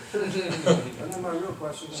there. Okay. And then my real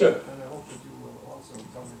question, sure. and I hope that you will also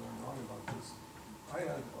tell me that I'm wrong about this. I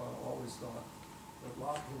had always thought that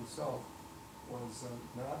Locke himself was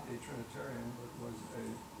not a Trinitarian, but was a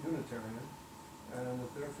Unitarian, and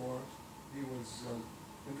that therefore he was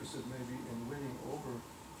interested maybe in winning over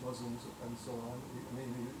Muslims and so on. I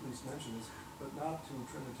mean, he at least mentioned this, but not to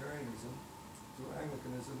Trinitarianism, to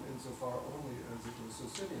Anglicanism insofar only as it was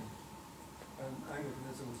Socinian. And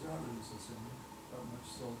Anglicanism was not really Socinian that much,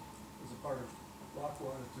 so as a part of Locke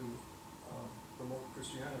wanted to promote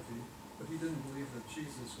Christianity. But he didn't believe that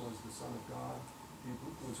Jesus was the Son of God. He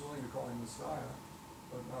was willing to call him Messiah,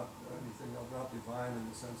 but not anything else, not divine in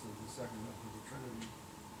the sense of the second member of the Trinity.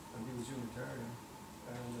 And he was Unitarian,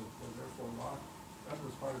 and therefore Locke, that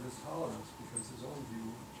was part of his tolerance, because his own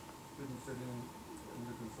view didn't fit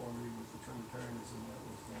into conformity with the Trinitarianism that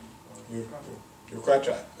was then You're quite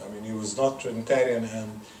right. I mean, he was not Trinitarian,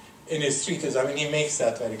 and in his treatise, I mean, he makes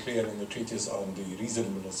that very clear in the treatise on the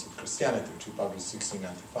reasonableness of Christianity, which he published in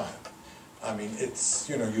 1695. I mean, it's,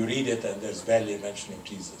 you know, you read it and there's barely a mention of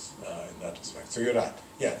Jesus in that respect. So you're right.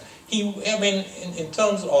 Yeah. I mean, in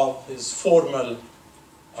terms of his formal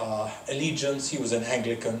allegiance, he was an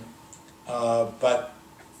Anglican. But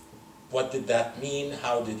what did that mean?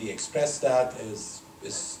 How did he express that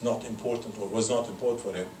is not important, or was not important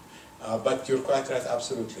for him. But you're quite right,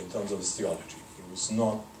 absolutely, in terms of his theology. He was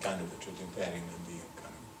not kind of a Trinitarian in the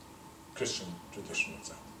kind of Christian tradition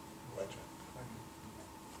itself. Quite right.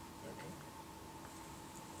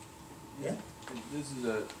 Yeah. This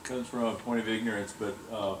is comes from a point of ignorance, but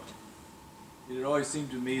it always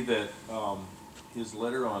seemed to me that his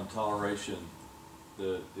letter on toleration,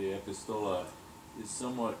 the epistola, is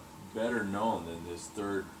somewhat better known than this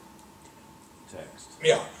third text.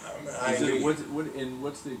 Yeah, I Is it, agree.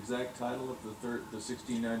 what's the exact title of the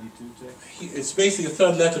 1692 text? It's basically a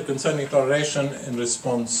third letter concerning toleration in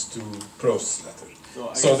response to Prost's letter.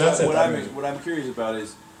 So that's it. what I'm curious about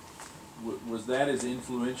is, was that as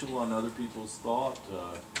influential on other people's thought?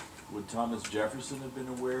 Would Thomas Jefferson have been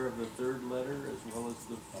aware of the third letter as well as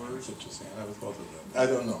the That's first? interesting. I never thought of that. I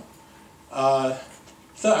don't know.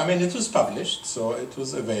 So, I mean, it was published, so it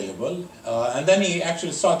was available. And then he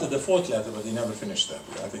actually started the fourth letter, but he never finished that.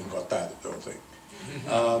 I think he got tired of the whole thing.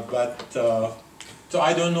 So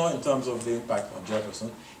I don't know in terms of the impact on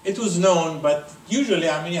Jefferson. It was known, but usually,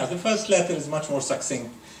 I mean, yeah, the first letter is much more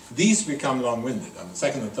succinct. These become long-winded. I mean,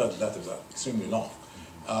 second and third letters are extremely long.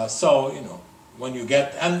 So, you know, when you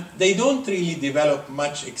get, and they don't really develop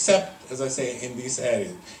much except, as I say, in these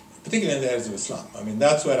areas, particularly in the areas of Islam. I mean,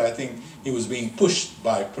 that's where I think he was being pushed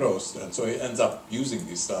by Prost, and so he ends up using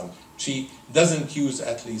these terms, which he doesn't use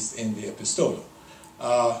at least in the epistola.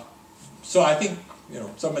 So I think, you know,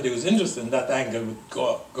 somebody who's interested in that angle would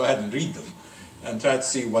go ahead and read them and try to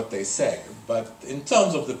see what they say. But in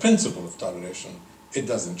terms of the principle of toleration, it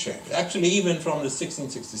doesn't change. Actually, even from the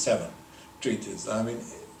 1667 treatise, I mean,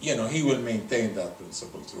 you know, he will maintain that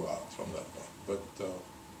principle throughout from that point. But,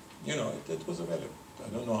 you know, it was available. I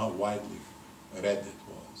don't know how widely read it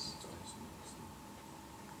was.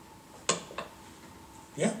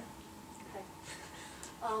 Yeah? Okay.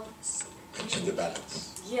 Mention the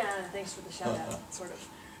balance. Yeah, thanks for the shout out, sort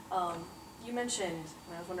of. You mentioned,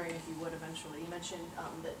 and I was wondering if you would eventually, you mentioned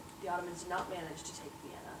that the Ottomans did not manage to take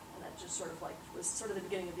Vienna, and that just sort of like was sort of the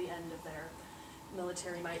beginning of the end of their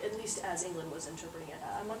military might, at least as England was interpreting it.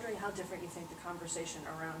 I'm wondering how different you think the conversation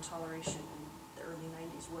around toleration in the early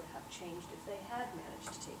 90s would have changed if they had managed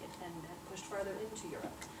to take it and had pushed farther into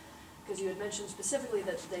Europe. Because you had mentioned specifically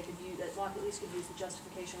that they could use, that Locke at least could use the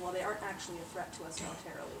justification, while they aren't actually a threat to us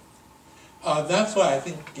militarily. That's why I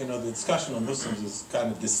think, you know, the discussion on Muslims is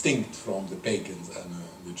kind of distinct from the pagans and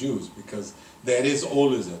the Jews, because there is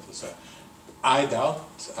always a threat. I doubt,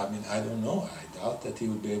 I mean, I don't know, I doubt that he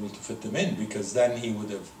would be able to fit them in, because then he would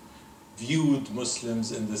have viewed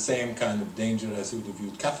Muslims in the same kind of danger as he would have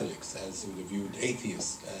viewed Catholics, as he would have viewed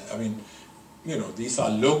atheists. I mean, you know, these are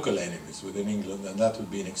local enemies within England, and that would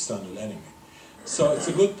be an external enemy. So it's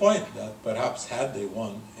a good point that perhaps had they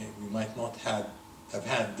won, we might not have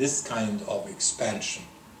had this kind of expansion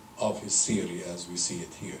of his theory as we see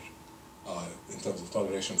it here, in terms of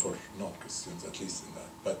toleration for non-Christians, at least in that.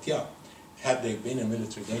 But yeah, had they been a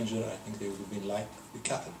military danger, I think they would have been like the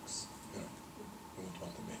Catholics, you know, we wouldn't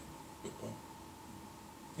want them in. Good point.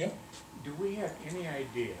 Yeah? Do we have any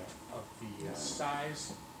idea of the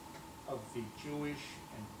size of the Jewish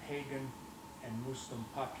and pagan and Muslim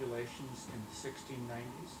populations in the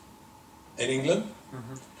 1690s? In England?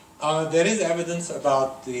 There is evidence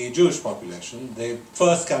about the Jewish population. The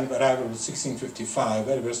first kind of arrival was 1655,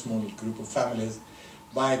 very, very small group of families.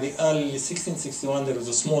 By the early 1661, there was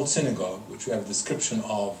a small synagogue, which we have a description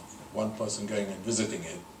of one person going and visiting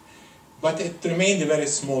it. But it remained a very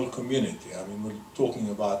small community. I mean, we're talking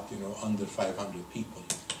about, you know, under 500 people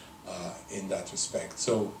in that respect.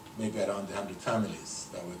 So maybe around 100 families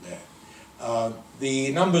that were there.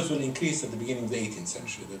 The numbers will increase at the beginning of the 18th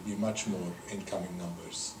century. There'll be much more incoming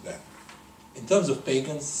numbers then. In terms of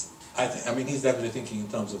pagans, I mean, he's definitely thinking in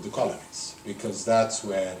terms of the colonies, because that's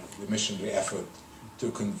where the missionary effort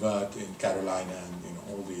to convert in Carolina and, you know,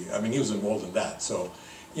 all the, I mean, he was involved in that. So,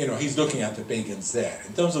 you know, he's looking at the pagans there.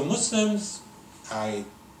 In terms of Muslims, I'm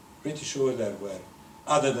pretty sure there were,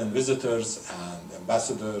 other than visitors and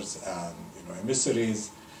ambassadors and, you know, emissaries,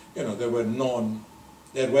 you know, there were no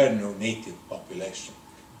native population.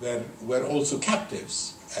 There were also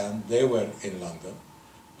captives, and they were in London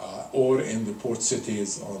or in the port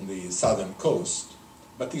cities on the southern coast.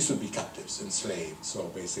 But these would be captives, enslaved. So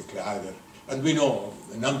basically either, and we know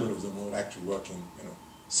a number of them were actually working, you know,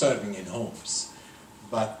 serving in homes.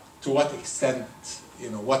 But to what extent, you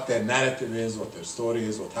know, what their narrative is, what their story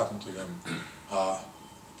is, what happened to them,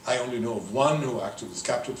 I only know of one who actually was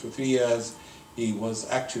captured for 3 years. He was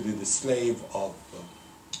actually the slave of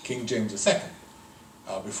King James II,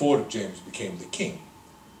 before James became the king.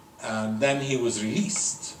 And then he was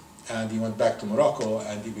released, and he went back to Morocco,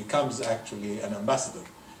 and he becomes actually an ambassador.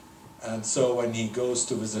 And so when he goes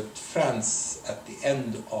to visit France at the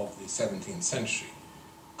end of the 17th century,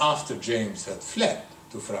 after James had fled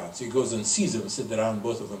to France, he goes and sees them sit around,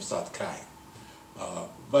 both of them start crying.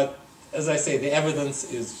 But as I say, the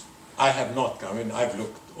evidence is I have not, I mean, I've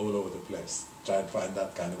looked all over the place, trying to find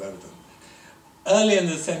that kind of evidence. Early in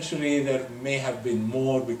the century, there may have been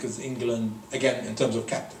more because England, again, in terms of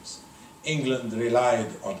captives, England relied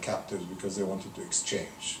on captives because they wanted to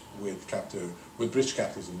exchange with British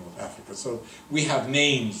captives in North Africa. So we have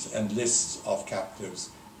names and lists of captives,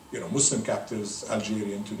 you know, Muslim captives,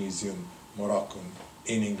 Algerian, Tunisian, Moroccan,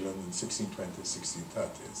 in England in 1620s,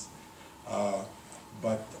 1630s.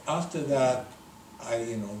 But after that,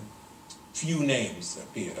 few names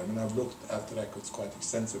appear. I mean, I've looked at the records quite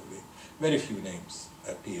extensively. Very few names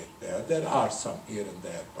appear there. There are some here and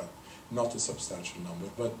there, but not a substantial number.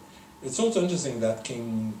 But it's also interesting that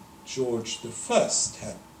King George I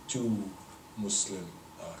had 2 Muslim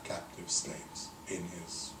captive slaves in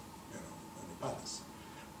his, in the palace.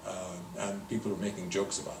 And people were making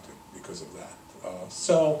jokes about it because of that.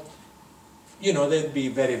 So, there'd be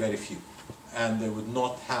very, very few. And they would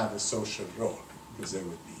not have a social role because they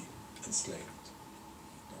would be enslaved.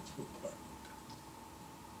 That's good part.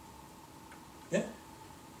 Yeah?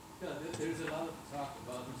 Yeah, there's a lot of talk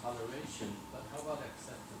about toleration, but how about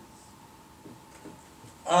acceptance?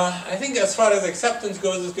 I think as far as acceptance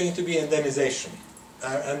goes, it's going to be indemnization.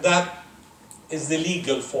 And that is the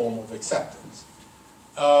legal form of acceptance.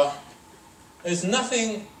 There's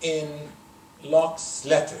nothing in Locke's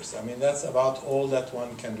letters, I mean, that's about all that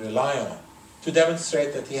one can rely on, to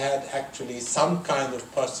demonstrate that he had actually some kind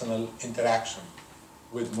of personal interaction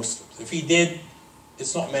with Muslims. If he did,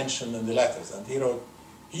 it's not mentioned in the letters, and he wrote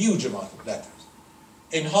a huge amount of letters.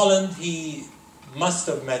 In Holland, he must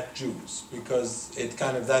have met Jews, because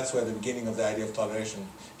that's where the beginning of the idea of toleration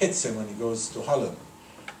hits him when he goes to Holland.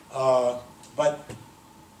 But,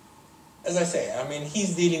 as I say, I mean,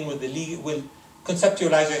 he's dealing with with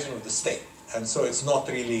conceptualization of the state, and so it's not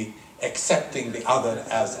really accepting the other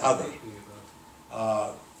as other.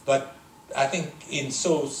 But I think in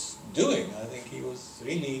so doing, I think he was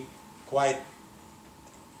really quite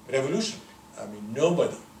revolutionary. I mean,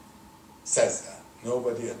 nobody says that.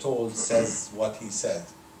 Nobody at all says what he said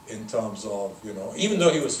in terms of, even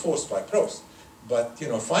though he was forced by Proust. But,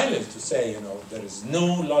 finally to say, there is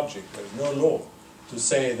no logic, there is no law to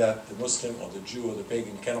say that the Muslim or the Jew or the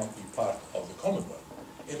pagan cannot be part of the Commonwealth.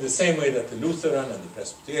 In the same way that the Lutheran and the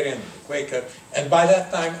Presbyterian and the Quaker, and by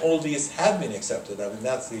that time all these had been accepted. I mean,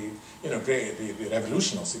 that's the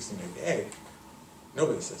revolution of 1688.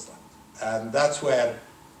 Nobody says that. And that's where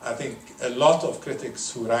I think a lot of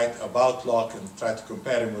critics who write about Locke and try to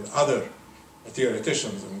compare him with other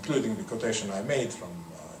theoreticians, including the quotation I made from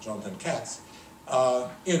Jonathan Katz,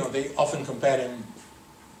 they often compare him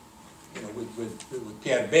with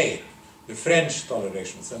Pierre Bayle, the French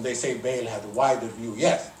tolerations, and they say Bayle had a wider view.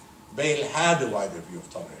 Yes, Bayle had a wider view of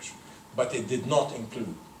toleration, but it did not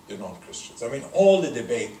include the non-Christians. I mean, all the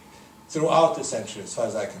debate throughout the century, as far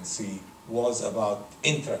as I can see, was about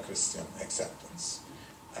intra-Christian acceptance.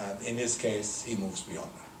 And in his case, he moves beyond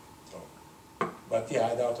that. So, but yeah,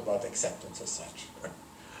 I doubt about acceptance as such.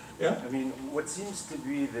 Yeah? I mean, what seems to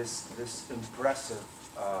be this impressive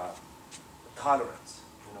tolerance,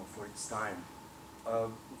 for its time,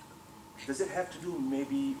 does it have to do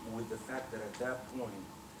maybe with the fact that at that point,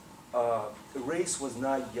 race was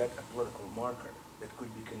not yet a political marker that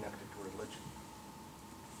could be connected to religion?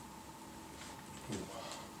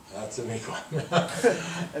 That's a big one.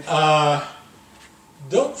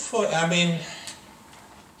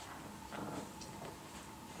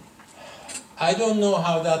 I don't know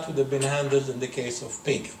how that would have been handled in the case of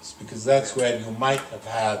pagans, because that's where you might have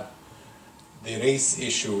had the race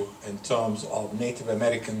issue in terms of Native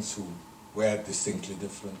Americans who were distinctly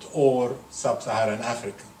different, or Sub-Saharan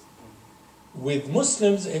Africans. With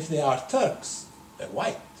Muslims, if they are Turks, they're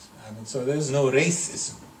white. I mean, so there's no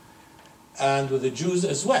racism. And with the Jews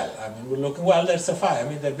as well. I mean, we're looking, well, they're Safavi. I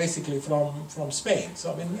mean, they're basically from Spain.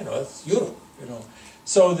 So, I mean, it's Europe,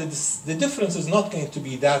 So the difference is not going to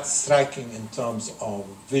be that striking in terms of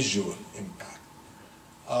visual impact.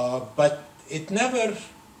 But it never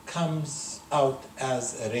comes out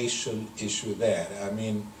as a racial issue there. I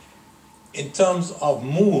mean, in terms of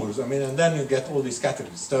Moors, I mean, and then you get all these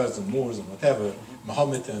categories, Turks and Moors and whatever,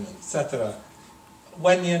 Mohammedan, etc.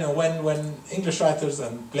 When English writers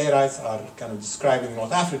and playwrights are kind of describing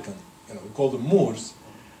North African, we call them Moors,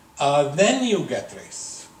 then you get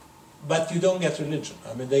race, but you don't get religion.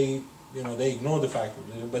 I mean, they ignore the fact of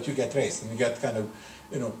religion, but you get race, and you get kind of,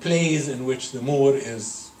 plays in which the Moor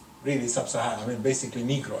is really sub-Saharan, I mean, basically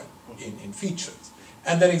Negroid in features,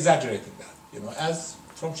 and they're exaggerating that, as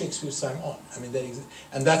from Shakespeare's time on. I mean,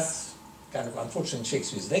 and that's kind of unfortunately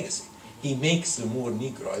Shakespeare's legacy. He makes the Moor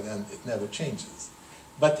Negroid, and it never changes.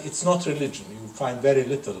 But it's not religion. You find very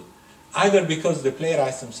little either because the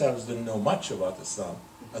playwrights themselves didn't know much about Islam,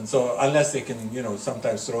 and so unless they can,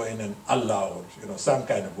 sometimes throw in an Allah or, some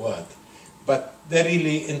kind of word, but they're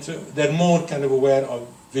really they're more kind of aware of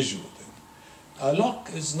visual thing. Locke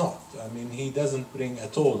is not. I mean, he doesn't bring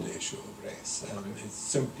at all the issue of race, and it's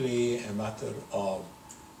simply a matter of,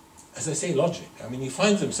 as I say, logic. I mean, he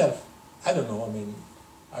finds himself, I don't know, I mean,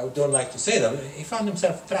 I don't like to say that, but he found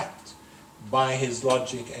himself trapped by his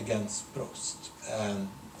logic against Proust. And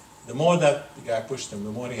the more that the guy pushed him,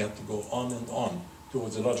 the more he had to go on and on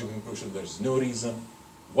towards the logical conclusion there's no reason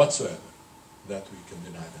whatsoever that we can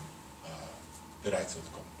deny them the rights of the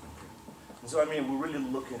common. So, I mean, we're really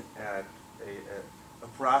looking at a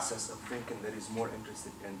process of thinking that is more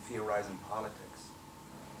interested in theorizing politics,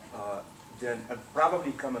 and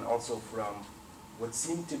probably coming also from what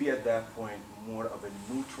seemed to be at that point more of a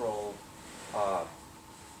neutral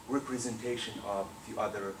representation of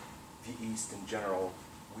the East in general,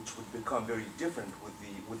 which would become very different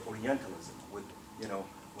with Orientalism,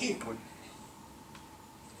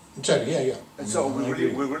 Sorry, yeah. And so we're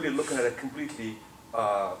really looking at a completely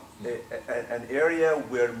an area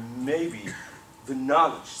where maybe the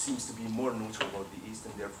knowledge seems to be more neutral about the East,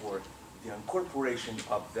 and therefore the incorporation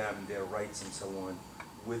of them, their rights and so on,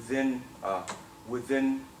 within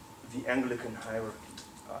the Anglican hierarchy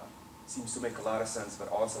seems to make a lot of sense, but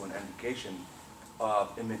also an indication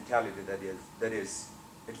of a mentality that is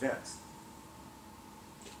advanced.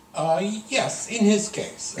 Yes, in his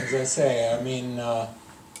case, as I say, I mean,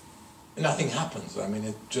 nothing happens. I mean,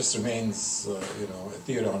 it just remains, a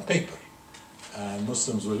theory on paper. And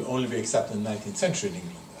Muslims will only be accepted in the 19th century in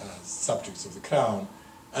England as subjects of the crown.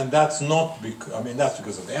 And that's not because, that's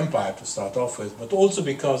because of the empire to start off with, but also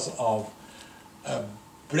because of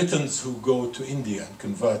Britons who go to India and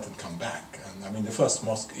convert and come back. And I mean, the first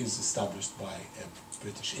mosque is established by a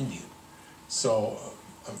British Indian. So,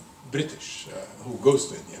 British who goes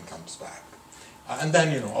to India and comes back. And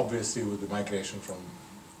then, obviously with the migration from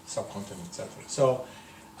subcontinent, etc. So,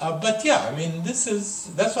 but yeah, I mean,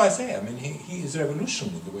 that's why I say, I mean, he is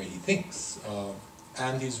revolutionary the way he thinks.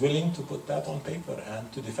 And he's willing to put that on paper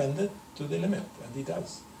and to defend it to the limit, and he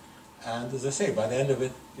does. And as I say, by the end of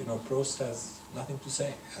it, Proust has nothing to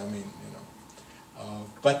say. I mean,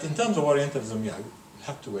 but in terms of Orientalism, yeah, you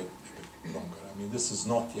have to wait a bit longer. I mean, this is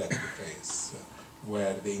not yet the phase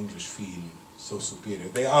where the English feel so superior.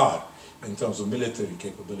 They are in terms of military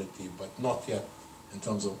capability, but not yet in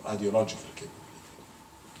terms of ideological capability.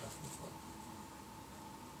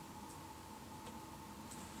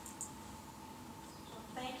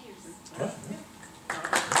 Thank you.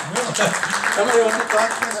 Somebody want to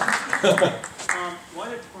talk? Why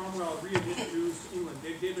did Cromwell re-admit Jews to England?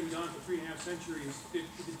 They've been gone for 3.5 centuries. Did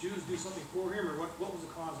the Jews do something for him, or what was the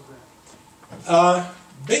cause of that?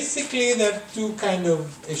 Basically, there are two kind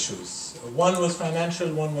of issues. One was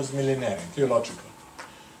financial, one was millenarian, theological.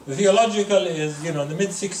 The theological is, in the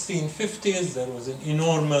mid-1650s, there was an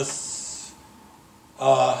enormous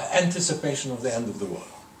anticipation of the end of the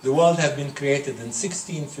world. The world had been created in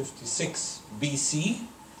 1656 BC,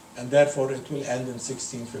 and therefore it will end in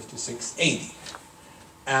 1656 AD.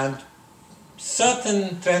 And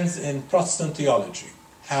certain trends in Protestant theology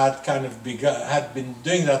had been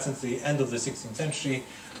doing that since the end of the 16th century,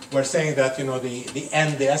 were saying that, the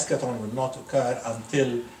eschaton will not occur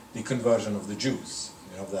until the conversion of the Jews.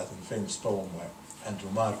 You have that in the famous poem by Andrew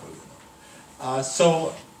Marvell.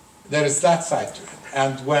 So there is that side to it.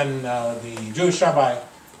 And when the Jewish rabbi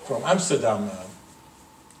from Amsterdam,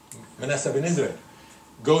 Manasseh ben Israel,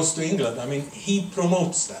 goes to England, I mean, he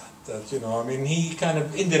promotes that he kind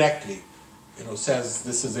of indirectly, says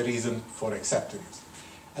this is a reason for accepting it.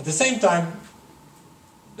 At the same time,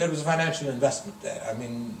 there was a financial investment there. I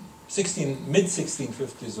mean,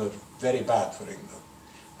 mid-1650s were very bad for England.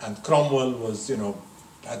 And Cromwell was,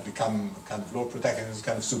 had become kind of Lord Protector, he was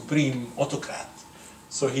kind of supreme autocrat.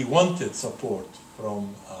 So he wanted support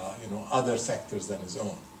from, other sectors than his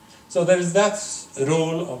own. So there is that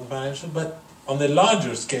role of the financial, but on the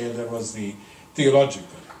larger scale, there was the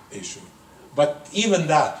theological issue. But even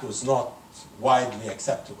that was not widely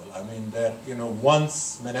acceptable. I mean,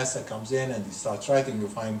 once Manasseh comes in and he starts writing, you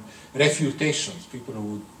find refutations, people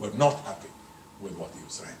who were not happy with what he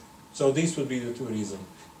was writing. So these would be the two reasons,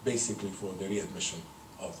 basically, for the readmission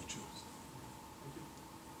of the Jews.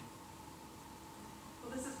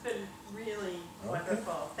 Well, this has been really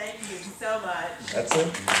wonderful. Thank you so much. That's it.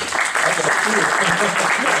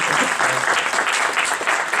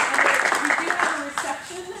 We do have a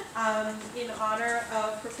reception in honor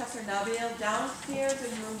of Professor Nabil downstairs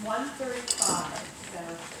in room 135. So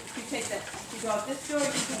if you take that, if you go out this door, you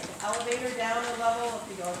can take the elevator down a level. If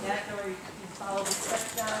you go out that door, you can follow the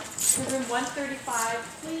steps down. To room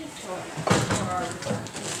 135, please join us for our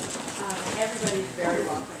reception. Everybody's very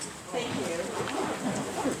welcome. Thank you.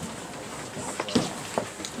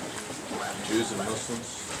 Jews and Muslims,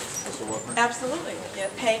 also welcome. Absolutely. Yeah,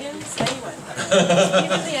 pagans, anyone.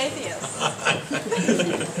 Even the atheists.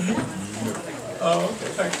 Oh, okay,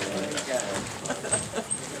 thank you.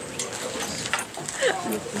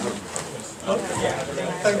 Okay,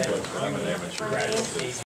 thank you.